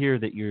glad to hear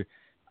that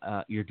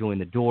you're doing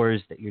the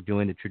doors, that you're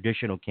doing the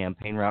traditional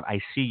campaign route. I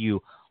see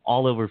you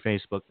all over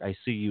Facebook. I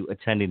see you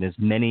attending as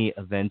many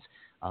events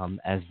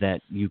as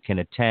that you can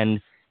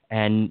attend.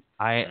 And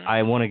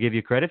I want to give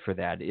you credit for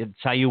that. It's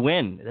how you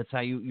win. That's how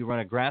you run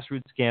a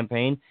grassroots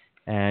campaign,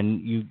 and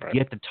you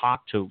get to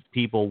talk to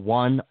people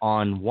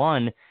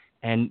one-on-one.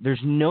 And there's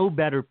no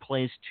better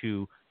place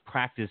to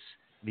practice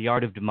the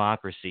art of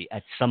democracy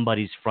at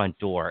somebody's front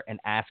door and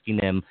asking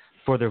them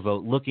for their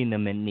vote, looking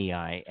them in the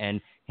eye, and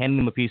handing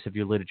them a piece of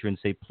your literature and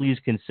say, please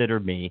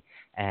consider me.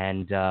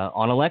 And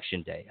on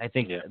Election Day, I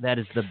think that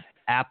is the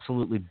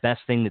absolutely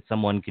best thing that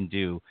someone can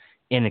do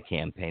in a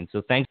campaign.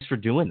 So thanks for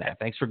doing that.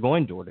 Thanks for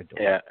going door to door.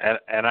 Yeah,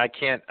 and I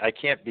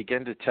can't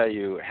begin to tell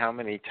you how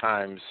many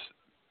times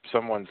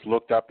someone's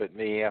looked up at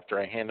me after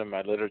I hand them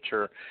my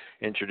literature,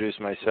 introduce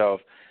myself,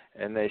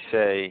 and they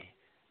say,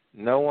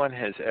 no one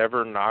has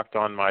ever knocked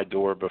on my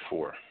door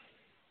before.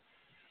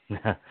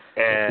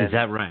 And is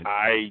that right?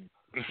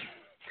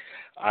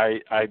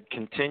 I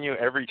continue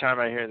every time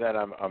I hear that.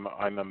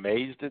 I'm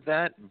amazed at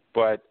that,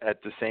 but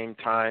at the same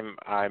time,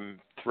 I'm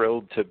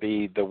thrilled to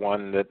be the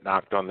one that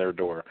knocked on their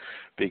door,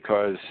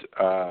 because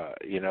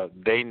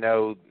they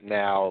know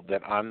now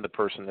that I'm the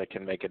person that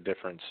can make a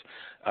difference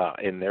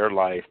in their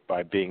life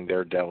by being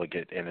their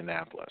delegate in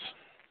Annapolis.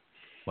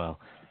 Well,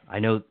 I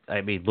know.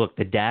 I mean, look,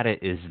 the data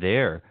is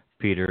there,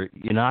 Peter.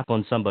 You knock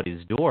on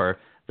somebody's door,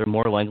 they're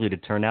more likely to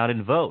turn out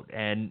and vote,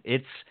 and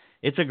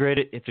it's a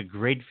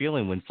great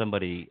feeling when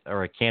somebody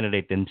or a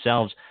candidate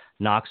themselves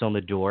knocks on the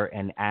door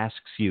and asks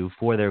you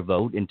for their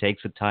vote and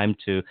takes the time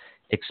to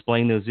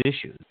explain those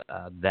issues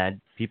that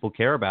people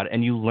care about.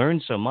 And you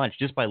learn so much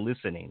just by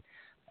listening.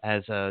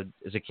 As a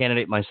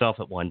candidate myself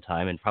at one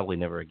time, and probably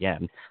never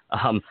again,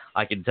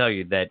 I can tell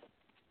you that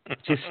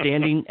just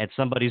standing at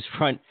somebody's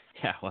front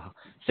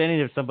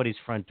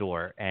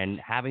door and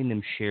having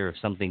them share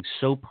something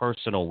so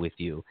personal with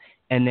you,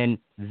 and then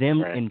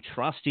them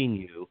entrusting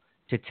you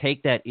to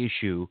take that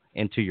issue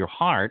into your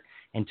heart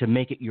and to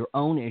make it your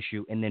own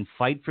issue and then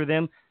fight for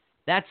them,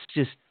 that's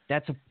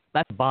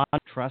a bond of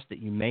trust that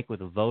you make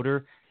with a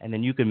voter, and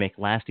then you can make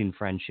lasting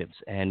friendships.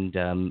 And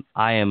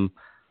I'm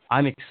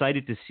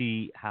excited to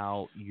see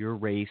how your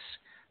race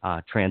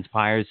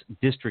transpires.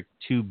 District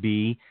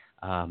 2B,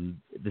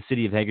 the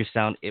city of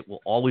Hagerstown, it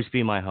will always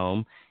be my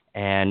home.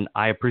 and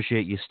I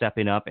appreciate you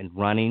stepping up and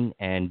running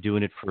and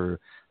doing it for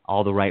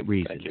all the right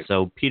reasons. Thank you.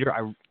 So, Peter,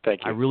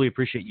 Thank I you. really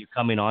appreciate you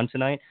coming on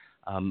tonight.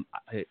 I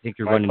think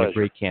you're My running pleasure. a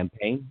great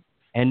campaign,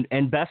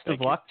 and best Thank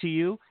of luck to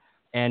you.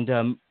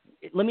 And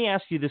let me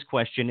ask you this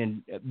question,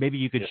 and maybe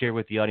you could share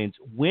with the audience: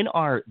 when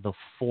are the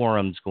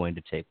forums going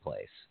to take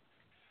place?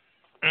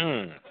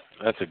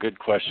 That's a good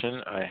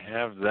question. I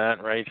have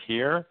that right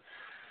here.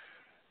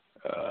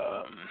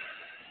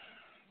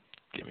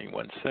 Give me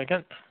 1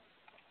 second.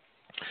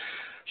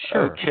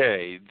 Sure.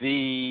 Okay.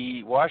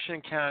 The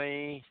Washington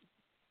County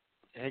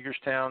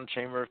Hagerstown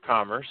Chamber of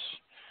Commerce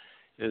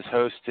is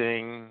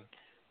hosting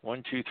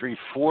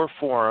 4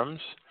 forums.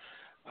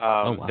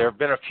 Wow. There have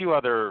been a few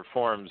other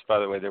forums, by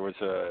the way. There was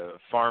a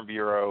Farm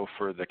Bureau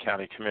for the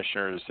county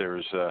commissioners. There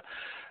was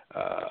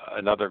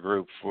another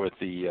group with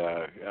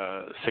the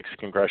 6th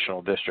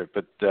Congressional District.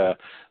 But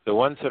the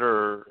ones that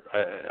are,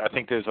 I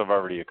think those have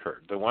already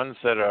occurred. The ones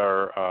that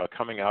are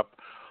coming up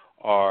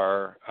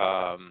are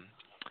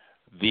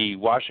the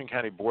Washington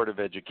County Board of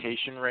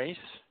Education race,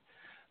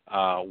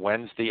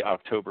 Wednesday,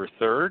 October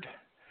 3rd.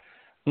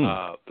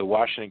 The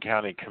Washington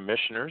County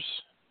Commissioners,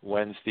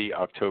 Wednesday,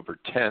 October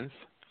 10th.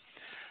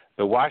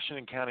 The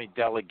Washington County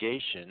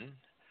Delegation,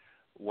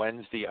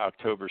 Wednesday,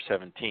 October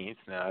 17th.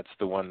 Now, that's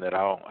the one that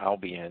I'll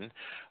be in.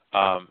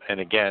 And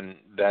again,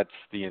 that's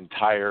the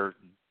entire,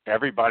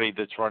 everybody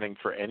that's running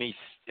for any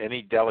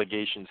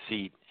delegation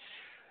seat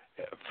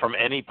from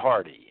any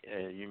party.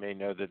 You may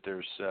know that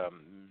there's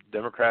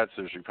Democrats,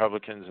 there's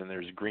Republicans, and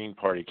there's Green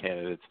Party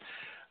candidates.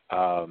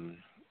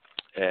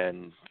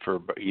 And for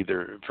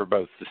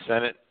both the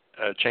Senate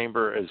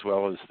chamber as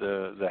well as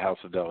the House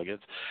of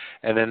Delegates.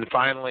 And then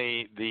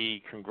finally,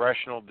 the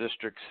Congressional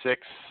District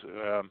 6,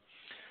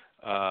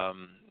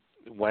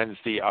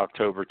 Wednesday,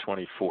 October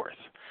 24th.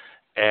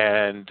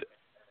 And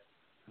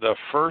the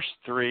first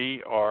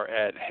 3 are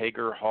at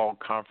Hager Hall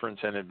Conference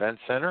and Event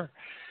Center,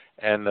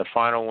 and the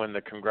final one,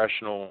 the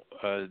Congressional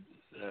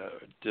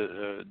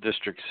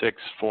District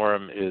 6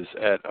 Forum, is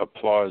at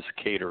Applause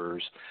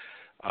Caterers.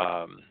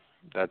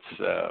 That's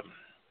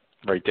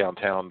right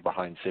downtown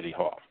behind City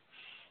Hall.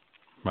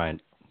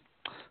 Right.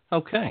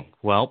 Okay.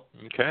 Well,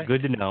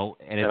 good to know.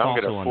 And it's I'm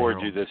going also to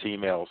forward you this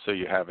email so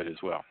you have it as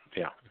well.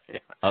 Yeah.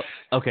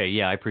 Okay.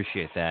 Yeah, I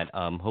appreciate that.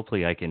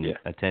 Hopefully I can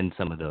attend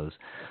some of those.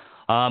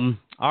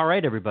 All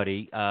right,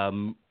 everybody.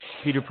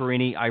 Peter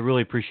Perini, I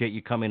really appreciate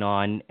you coming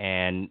on.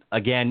 And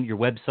again, your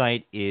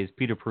website is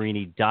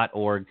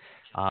peterperini.org.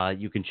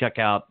 You can check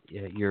out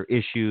your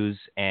issues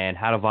and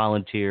how to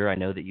volunteer. I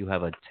know that you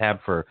have a tab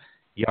for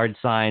yard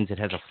signs. It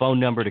has a phone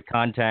number to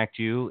contact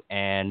you.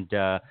 And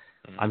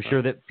I'm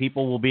sure that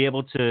people will be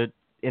able to,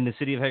 in the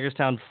city of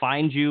Hagerstown,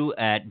 find you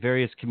at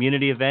various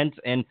community events,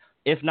 and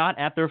if not,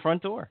 at their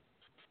front door.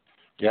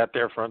 Yeah, at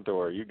their front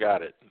door. You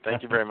got it.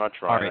 Thank you very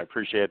much, Ryan. Right. I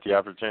appreciate the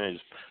opportunity.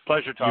 It's a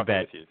pleasure talking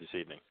with you this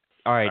evening.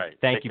 All right.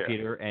 Thank you,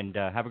 Peter, and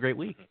have a great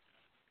week.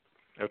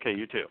 Okay,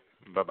 you too.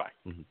 Bye-bye.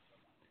 Mm-hmm.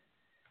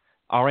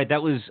 All right,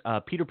 that was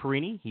Peter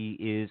Perini. He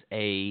is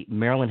a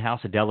Maryland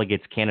House of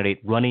Delegates candidate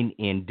running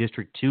in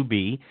District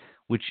 2B,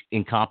 which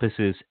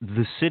encompasses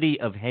the city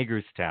of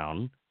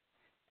Hagerstown.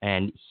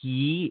 And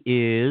he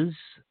is,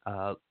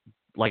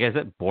 like I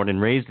said, born and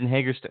raised in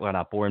Hagerstown. Well,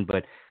 not born,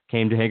 but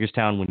came to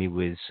Hagerstown when he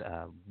was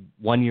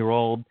 1 year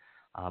old,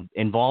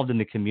 involved in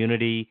the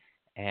community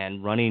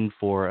and running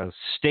for a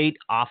state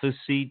office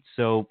seat.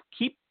 So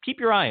keep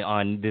your eye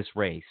on this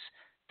race.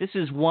 This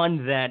is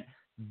one that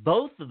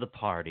both of the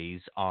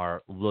parties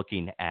are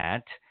looking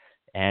at,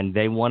 and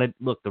they want to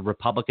look. The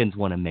Republicans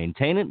want to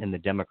maintain it, and the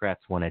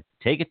Democrats want to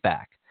take it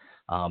back.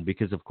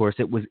 Because, of course,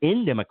 it was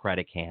in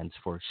Democratic hands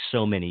for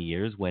so many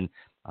years when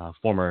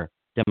former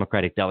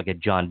Democratic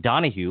delegate John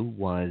Donahue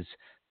was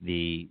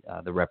the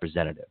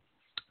representative.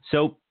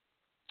 So,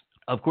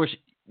 of course,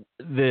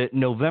 the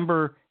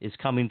November is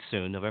coming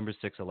soon, November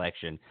 6th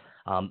election.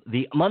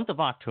 The month of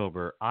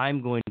October,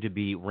 I'm going to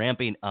be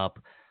ramping up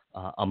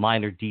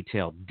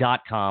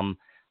aminordetail.com.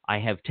 I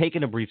have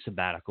taken a brief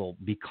sabbatical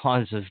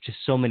because of just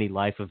so many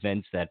life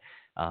events that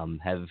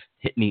have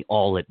hit me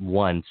all at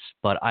once,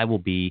 but I will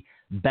be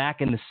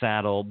back in the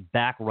saddle,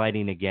 back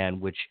writing again,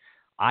 which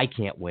I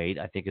can't wait.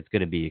 I think it's going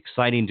to be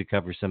exciting to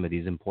cover some of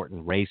these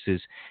important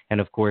races. And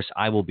of course,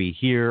 I will be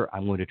here.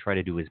 I'm going to try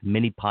to do as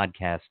many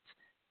podcasts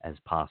as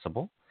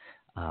possible.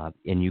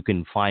 And you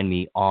can find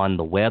me on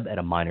the web at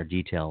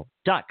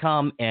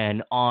aminordetail.com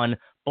and on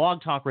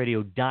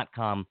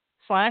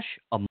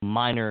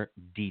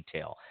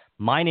blogtalkradio.com/aminordetail.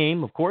 My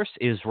name, of course,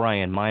 is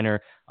Ryan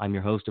Miner. I'm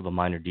your host of A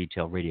Minor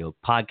Detail Radio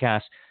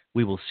Podcast.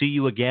 We will see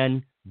you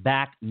again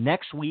back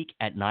next week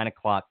at 9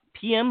 o'clock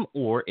p.m.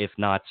 or if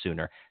not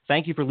sooner.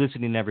 Thank you for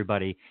listening,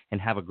 everybody,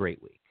 and have a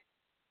great week.